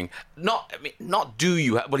 Albans was asking, do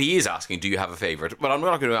you have a favourite? But I'm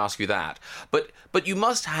not going to ask you that. But you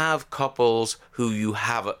must have couples who you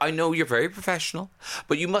have... I know you're very professional,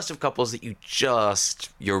 but you must have couples that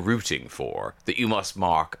you're rooting for, that you must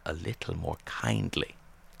mark a little more kindly.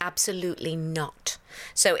 Absolutely not.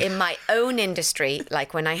 So in my own industry,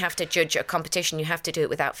 like when I have to judge a competition, you have to do it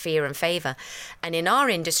without fear and favour. And in our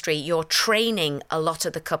industry, you're training a lot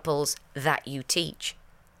of the couples that you teach.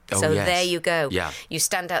 So there you go. Yeah. You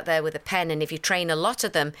stand out there with a pen, and if you train a lot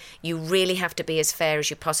of them, you really have to be as fair as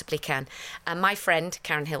you possibly can. And my friend,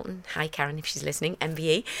 Karen Hilton, hi Karen if she's listening,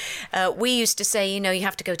 MBE, we used to say, you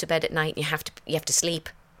have to go to bed at night and you have to sleep.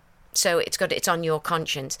 So it's on your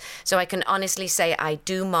conscience. So I can honestly say I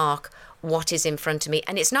do mark what is in front of me.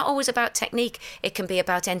 And it's not always about technique. It can be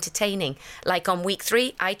about entertaining. Like on week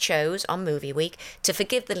 3, I chose, on movie week, to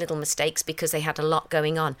forgive the little mistakes because they had a lot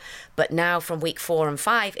going on. But now from week 4 and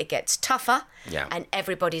 5, it gets tougher. Yeah. And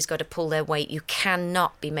everybody's got to pull their weight. You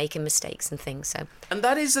cannot be making mistakes and things. So. And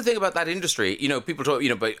that is the thing about that industry. People talk,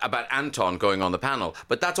 about Anton going on the panel,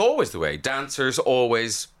 but that's always the way. Dancers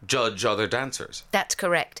always judge other dancers. That's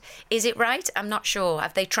correct. Is it right? I'm not sure.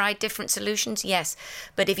 Have they tried different solutions? Yes.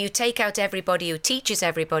 But if you take out everybody who teaches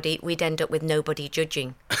everybody, we'd end up with nobody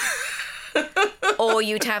judging. Or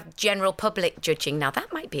you'd have general public judging. Now,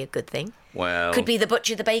 that might be a good thing. Well... Could be the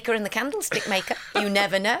butcher, the baker and the candlestick maker. You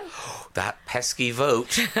never know. That pesky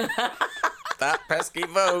vote. That pesky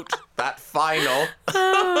vote. That final.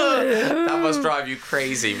 That must drive you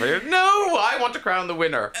crazy. No, I want to crown the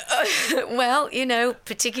winner. Well,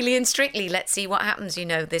 particularly in Strictly, let's see what happens,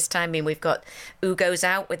 this time. I mean, we've got Ugo's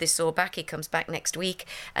out with his sore back. He comes back next week.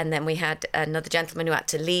 And then we had another gentleman who had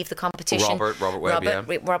to leave the competition.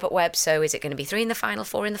 Robert Webb. So is it going to be 3 in the final,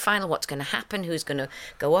 4 in the final? What's going to happen? Who's going to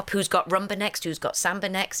go up? Who's got rumba next? Who's got samba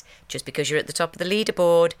next? Just because you're at the top of the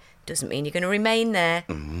leaderboard doesn't mean you're going to remain there.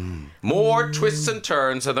 More twists and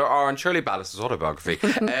turns than there are in Shirley Ballas' autobiography,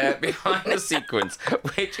 Behind the Sequence,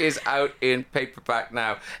 which is out in paperback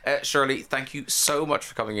now. Shirley, thank you so much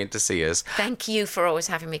for coming in to see us. Thank you for always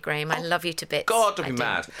having me, Graham. I love you to bits. God, to be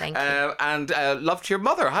mad. Thank you. And love to your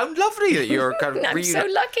mother. How lovely that you're kind of... I'm so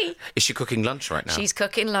lucky. Is she cooking lunch right now? She's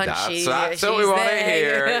cooking lunch. That's what we want to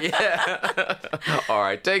hear. Yeah. All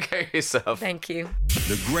right, take care of yourself. Thank you.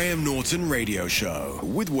 The Graham Norton Radio Show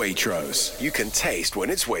with Waitrose. You can taste when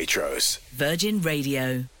it's Waitrose. Virgin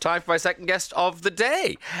Radio. Time for my second guest of the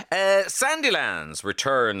day. Sandylands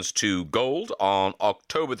returns to Gold on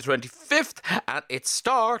October the 25th, and its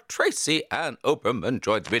star, Tracy-Ann Oberman,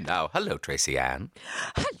 joins me now. Hello, Tracy-Ann.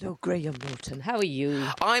 Hello, Graham Norton. How are you?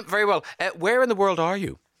 I'm very well. Where in the world are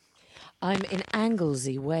you? I'm in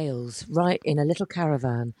Anglesey, Wales, right in a little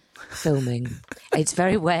caravan filming. It's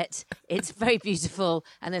very wet, it's very beautiful,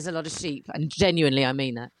 and there's a lot of sheep, and genuinely I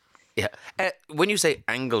mean that. Yeah. When you say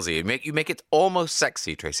Anglesey, you make it almost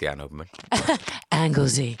sexy, Tracy-Ann Oberman.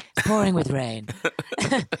 Anglesey. It's pouring with rain.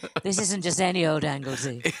 This isn't just any old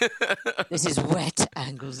Anglesey. This is wet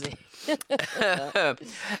Anglesey.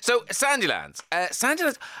 So, Sandylands.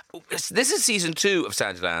 Sandylands. This is season 2 of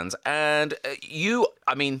Sandylands, and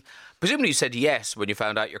presumably you said yes when you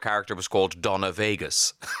found out your character was called Donna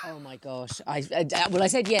Vegas. Oh my gosh! I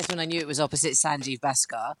said yes when I knew it was opposite Sanjeev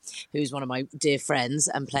Bhaskar, who's one of my dear friends,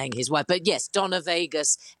 and playing his wife. But yes, Donna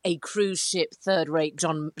Vegas, a cruise ship third-rate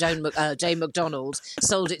Jane McDonald,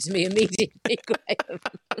 sold it to me immediately. Graham.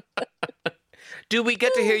 Do we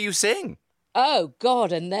get to hear you sing? Oh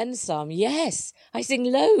God, and then some. Yes, I sing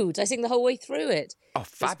loads. I sing the whole way through it. Oh,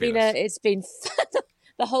 fabulous! It's been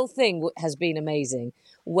the whole thing has been amazing.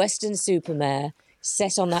 Western Supermare,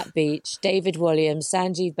 set on that beach, David Williams,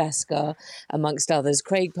 Sanjeev Bhaskar, amongst others,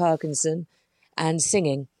 Craig Parkinson, and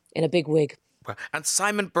singing in a big wig. And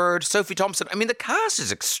Simon Bird, Sophie Thompson. I mean, the cast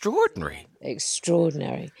is extraordinary.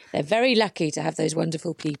 Extraordinary. They're very lucky to have those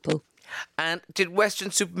wonderful people. And did Western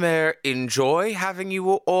Supermare enjoy having you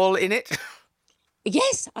all in it?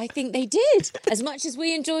 Yes, I think they did. As much as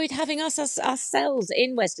we enjoyed having ourselves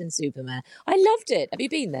in Western Supermare. I loved it. Have you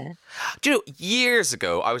been there? Do you know, years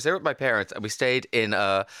ago, I was there with my parents and we stayed in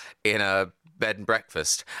a bed and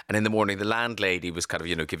breakfast. And in the morning, the landlady was kind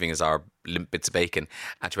of, giving us our limp bits of bacon.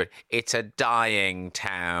 And she went, "It's a dying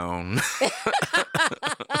town."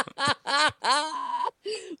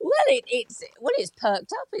 It's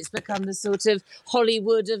perked up. It's become the sort of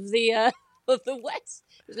Hollywood of the West.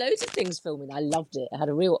 There's loads of things filming. I loved it. It had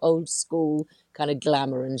a real old school kind of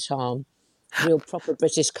glamour and charm. Real proper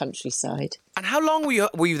British countryside. And how long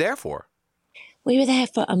were you there for? We were there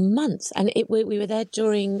for a month, and we were there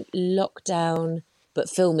during lockdown, but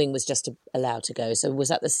filming was just allowed to go. So was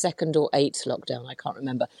that the 2nd or 8th lockdown? I can't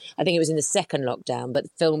remember. I think it was in the 2nd lockdown, but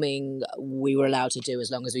filming we were allowed to do as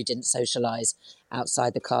long as we didn't socialise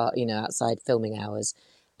outside the car, outside filming hours.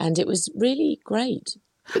 And it was really great.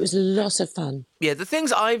 It was a lot of fun. Yeah, the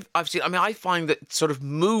things I've seen, I find that sort of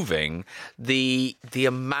moving the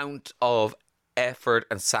amount of effort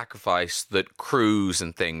and sacrifice that crews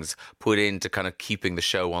and things put into kind of keeping the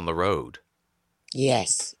show on the road.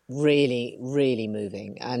 Yes, really, really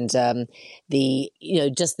moving. And just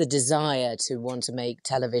the desire to want to make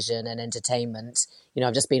television and entertainment.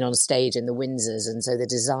 I've just been on stage in the Windsors, and so the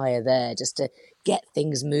desire there just to get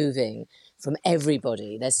things moving from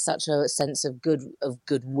everybody. There's such a sense of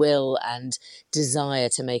goodwill and desire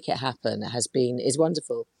to make it happen is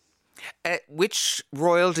wonderful. Which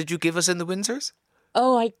royal did you give us in the Windsors?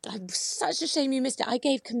 Oh, I'm such a shame you missed it. I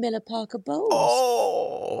gave Camilla Parker Bowles.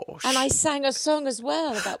 Oh, and I sang a song as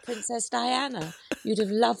well about Princess Diana. You'd have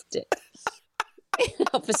loved it.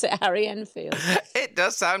 Opposite Harry Enfield. It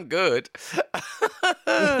does sound good.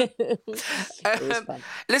 It was fun.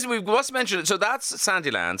 Listen, we must mention it. So that's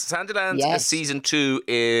Sandylands. Sandylands Yes. season 2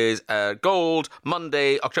 is Gold,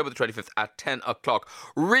 Monday, October the 25th at 10 o'clock.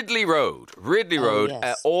 Ridley Road.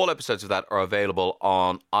 Yes. All episodes of that are available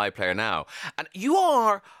on iPlayer now. And you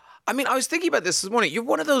are, I was thinking about this morning. You're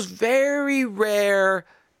one of those very rare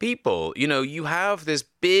people. You have this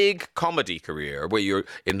big comedy career where you're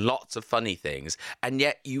in lots of funny things, and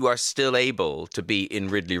yet you are still able to be in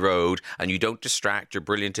Ridley Road, and you don't distract. You're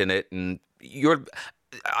brilliant in it, and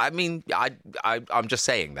I'm just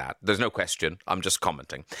saying that. There's no question. I'm just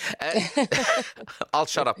commenting. I'll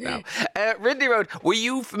shut up now. Ridley Road. Were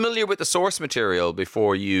you familiar with the source material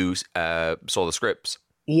before you saw the scripts?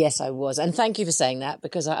 Yes, I was. And thank you for saying that,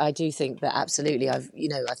 because I do think that absolutely I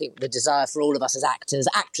think the desire for all of us as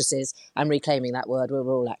actresses, I'm reclaiming that word, we're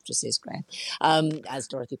all actresses, Graham, as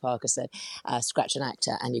Dorothy Parker said, scratch an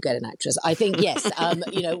actor and you get an actress. I think, yes, I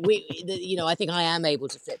think I am able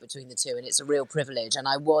to flip between the two, and it's a real privilege. And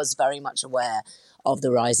I was very much aware of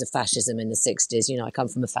the rise of fascism in the 60s. I come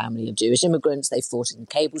from a family of Jewish immigrants. They fought in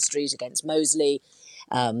Cable Street against Mosley.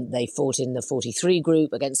 They fought in the 43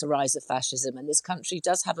 group against the rise of fascism. And this country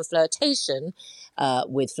does have a flirtation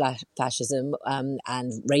with fascism and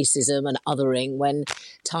racism and othering when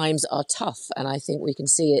times are tough. And I think we can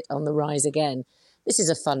see it on the rise again. This is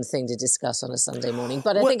a fun thing to discuss on a Sunday morning,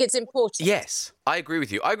 but I think it's important. Yes, I agree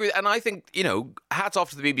with you. And I think, hats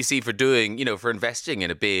off to the BBC for doing, for investing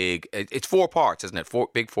in a big, it's 4 parts, isn't it?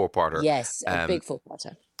 Big 4-parter. Yes, a big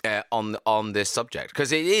 4-parter. On this subject.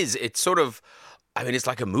 Because it's sort of, it's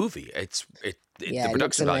like a movie. The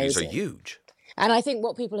production values are huge. And I think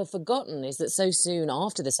what people have forgotten is that so soon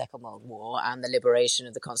after the Second World War and the liberation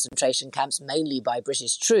of the concentration camps, mainly by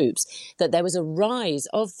British troops, that there was a rise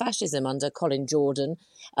of fascism under Colin Jordan,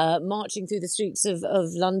 marching through the streets of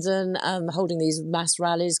London, holding these mass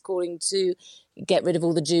rallies, calling to, get rid of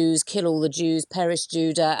all the Jews, kill all the Jews, perish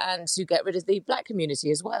Judah, and to get rid of the black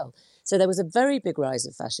community as well. So there was a very big rise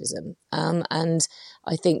of fascism. And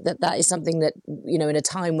I think that is something that, in a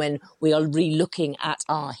time when we are re-looking at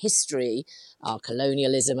our history, our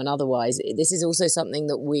colonialism and otherwise, this is also something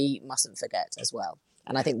that we mustn't forget as well.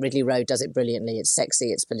 And I think Ridley Road does it brilliantly. It's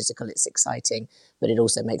sexy, it's political, it's exciting, but it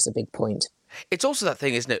also makes a big point. It's also that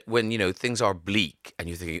thing, isn't it, when, things are bleak and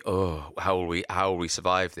you're thinking, oh, how will we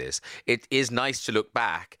survive this? It is nice to look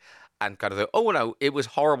back and kind of go, oh, no, it was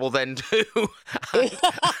horrible then too.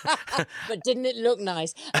 But didn't it look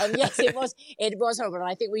nice? Yes, it was horrible. And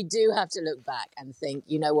I think we do have to look back and think,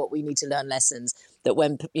 we need to learn lessons that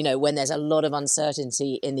when there's a lot of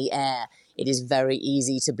uncertainty in the air, it is very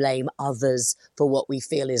easy to blame others for what we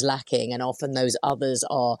feel is lacking. And often those others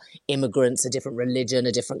are immigrants, a different religion,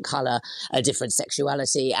 a different colour, a different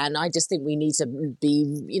sexuality. And I just think we need to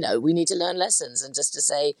we need to learn lessons and just to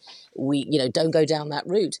say, don't go down that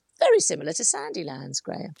route. Very similar to Sandylands,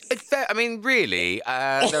 Graham. Really,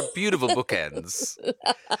 they're beautiful bookends.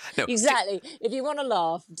 No, exactly. If you want to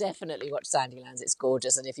laugh, definitely watch Sandylands. It's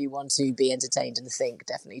gorgeous. And if you want to be entertained and think,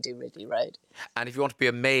 definitely do Ridley Road. And if you want to be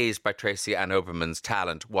amazed by Tracy-Ann Oberman's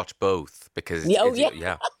talent, watch both. Because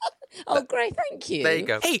yeah. Oh, great. Thank you. There you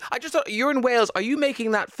go. Hey, I just thought, you're in Wales. Are you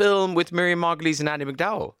making that film with Miriam Margolyes and Andy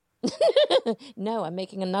McDowell? No, I'm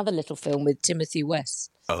making another little film with Timothy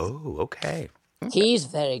West. Oh, okay. He's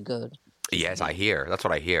very good. Yes, I hear. That's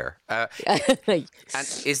what I hear. And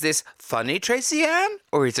is this funny Tracy-Ann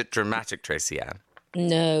or is it dramatic Tracy-Ann?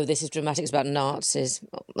 No, this is dramatic. It's about Nazis.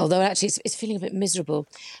 Although actually it's feeling a bit miserable.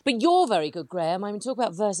 But you're very good, Graham. I mean, talk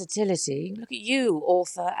about versatility. Look at you,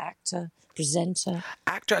 author, actor, presenter.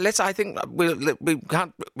 Actor. I think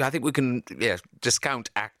we can discount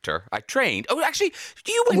actor. I trained. Oh, actually,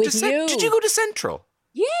 did you go to Central?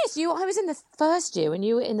 Yes, I was in the first year and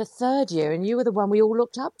you were in the third year and you were the one we all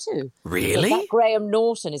looked up to. Really? That Graham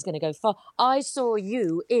Norton is going to go far. I saw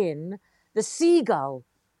you in The Seagull.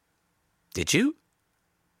 Did you?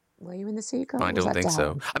 Were you in The Seagull? I don't think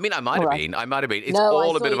so. I mean, I might have been. It's no,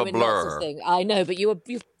 all a bit of a blur. I know, but you're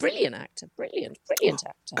a brilliant actor. Brilliant actor.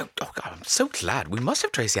 Oh, God, I'm so glad. We must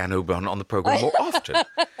have Tracy-Ann Oberman on the programme more often.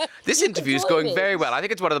 This interview is going very well. I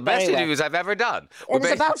think it's one of the best interviews I've ever done.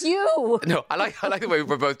 It's about you. No, I like the way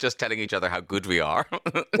we're both just telling each other how good we are.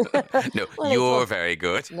 No, you're very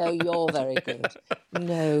good. No, you're very good.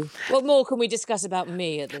 No. What more can we discuss about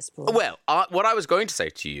me at this point? Well, what I was going to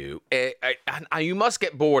say to you, and you must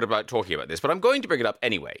get bored about talking about this, but I'm going to bring it up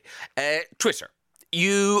anyway. Twitter.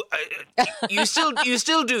 You still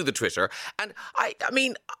do the Twitter, and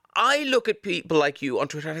I look at people like you on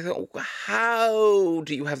Twitter and I go, how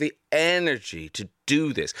do you have the energy to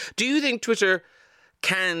do this? Do you think Twitter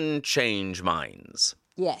can change minds?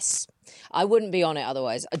 Yes. I wouldn't be on it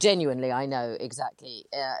otherwise. Genuinely, I know exactly.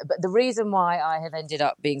 But the reason why I have ended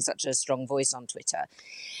up being such a strong voice on Twitter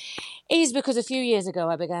is because a few years ago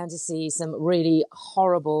I began to see some really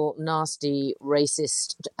horrible, nasty,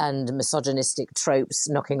 racist and misogynistic tropes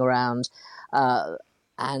knocking around.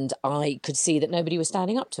 And I could see that nobody was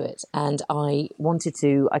standing up to it. And I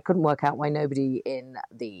couldn't work out why nobody in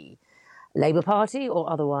the Labour Party or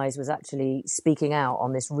otherwise was actually speaking out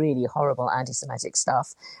on this really horrible anti-Semitic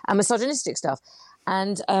stuff and misogynistic stuff.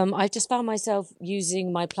 And I just found myself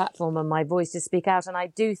using my platform and my voice to speak out. And I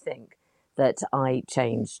do think that I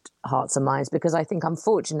changed hearts and minds because I think,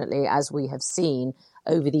 unfortunately, as we have seen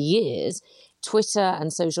over the years, Twitter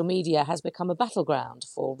and social media has become a battleground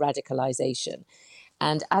for radicalisation.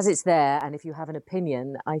 And as it's there, and if you have an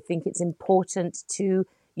opinion, I think it's important to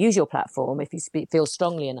use your platform, if you feel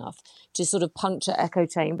strongly enough, to sort of puncture echo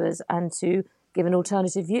chambers and to give an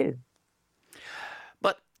alternative view.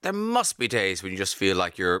 But there must be days when you just feel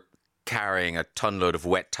like you're carrying a tonload of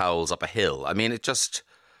wet towels up a hill. I mean, it just...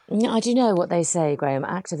 I do know what they say, Graham.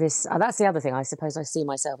 Activists, that's the other thing. I suppose I see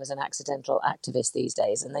myself as an accidental activist these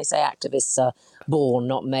days. And they say activists are born,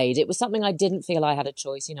 not made. It was something I didn't feel I had a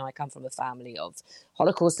choice. You know, I come from a family of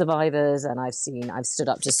Holocaust survivors and I've stood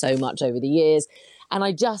up to so much over the years. And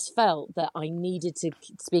I just felt that I needed to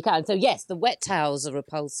speak out. And so, yes, the wet towels are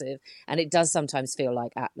repulsive and it does sometimes feel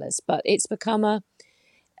like Atlas. But it's become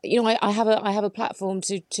I have a platform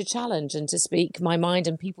to challenge and to speak my mind,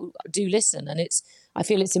 and people do listen, and I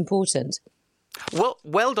feel it's important.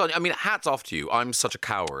 Well done. I mean, hats off to you. I'm such a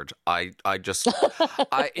coward. I just,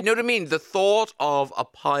 you know what I mean? The thought of a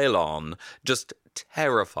pylon just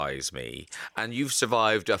terrifies me, and you've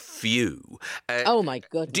survived a few. Oh my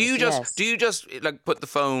goodness! Do you just like put the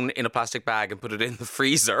phone in a plastic bag and put it in the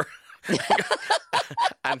freezer?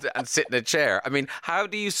 and sit in a chair. I mean, how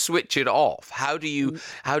do you switch it off?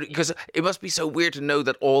 Because it must be so weird to know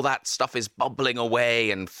that all that stuff is bubbling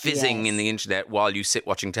away and fizzing in the internet while you sit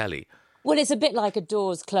watching telly. Well, it's a bit like a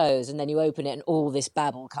door's closed and then you open it and all this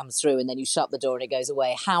babble comes through and then you shut the door and it goes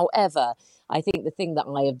away. However, I think the thing that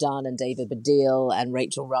I have done, and David Baddiel and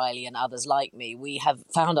Rachel Riley and others like me, we have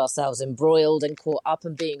found ourselves embroiled and caught up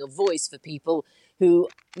in being a voice for people who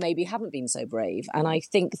maybe haven't been so brave. And I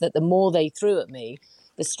think that the more they threw at me,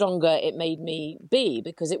 the stronger it made me be,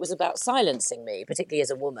 because it was about silencing me, particularly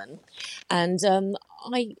as a woman. And I don't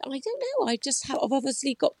know, I've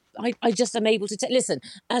obviously got, I just am able to listen,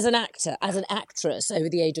 as an actor, as an actress over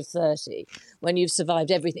the age of 30, when you've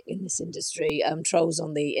survived everything in this industry, trolls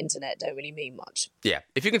on the internet don't really mean much. Yeah,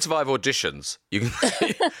 if you can survive auditions, you can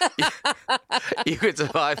you can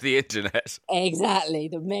survive the internet. Exactly.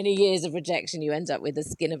 The many years of rejection, you end up with the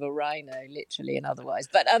skin of a rhino, literally and otherwise.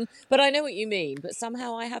 But I know what you mean. But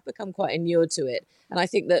somehow I have become quite inured to it. And I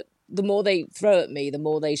think that the more they throw at me, the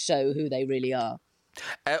more they show who they really are.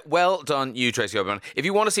 Well done, you, Tracy Oberman. If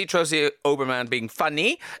you want to see Tracy Oberman being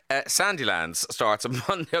funny, Sandylands starts on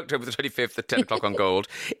Monday, October the 25th at 10 o'clock on Gold.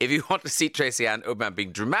 If you want to see Tracy-Ann Oberman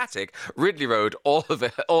being dramatic, Ridley Road, all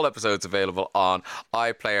episodes available on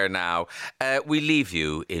iPlayer now. We leave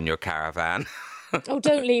you in your caravan. Oh,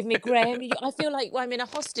 don't leave me, Graham. I feel like I'm in a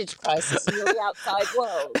hostage crisis and you're the outside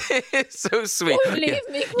world. It's so sweet. Don't leave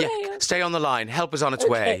me, Graham. Yeah. Stay on the line. Help is on its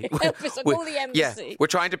way. Help us. Call the embassy. Yeah, we're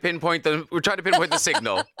trying to pinpoint the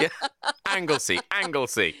signal. Yeah. Anglesey.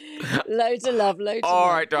 Loads of love. All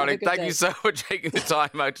right, darling. Thank you so much for taking the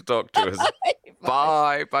time out to talk to us.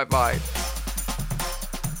 Bye. Bye.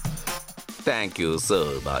 Thank you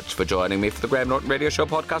so much for joining me for the Graham Norton Radio Show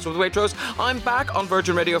podcast with Waitrose. I'm back on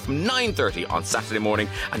Virgin Radio from 9:30 on Saturday morning.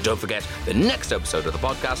 And don't forget, the next episode of the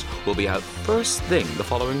podcast will be out first thing the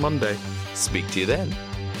following Monday. Speak to you then.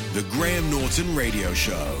 The Graham Norton Radio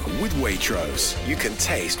Show with Waitrose. You can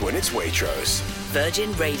taste when it's Waitrose.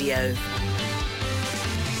 Virgin Radio.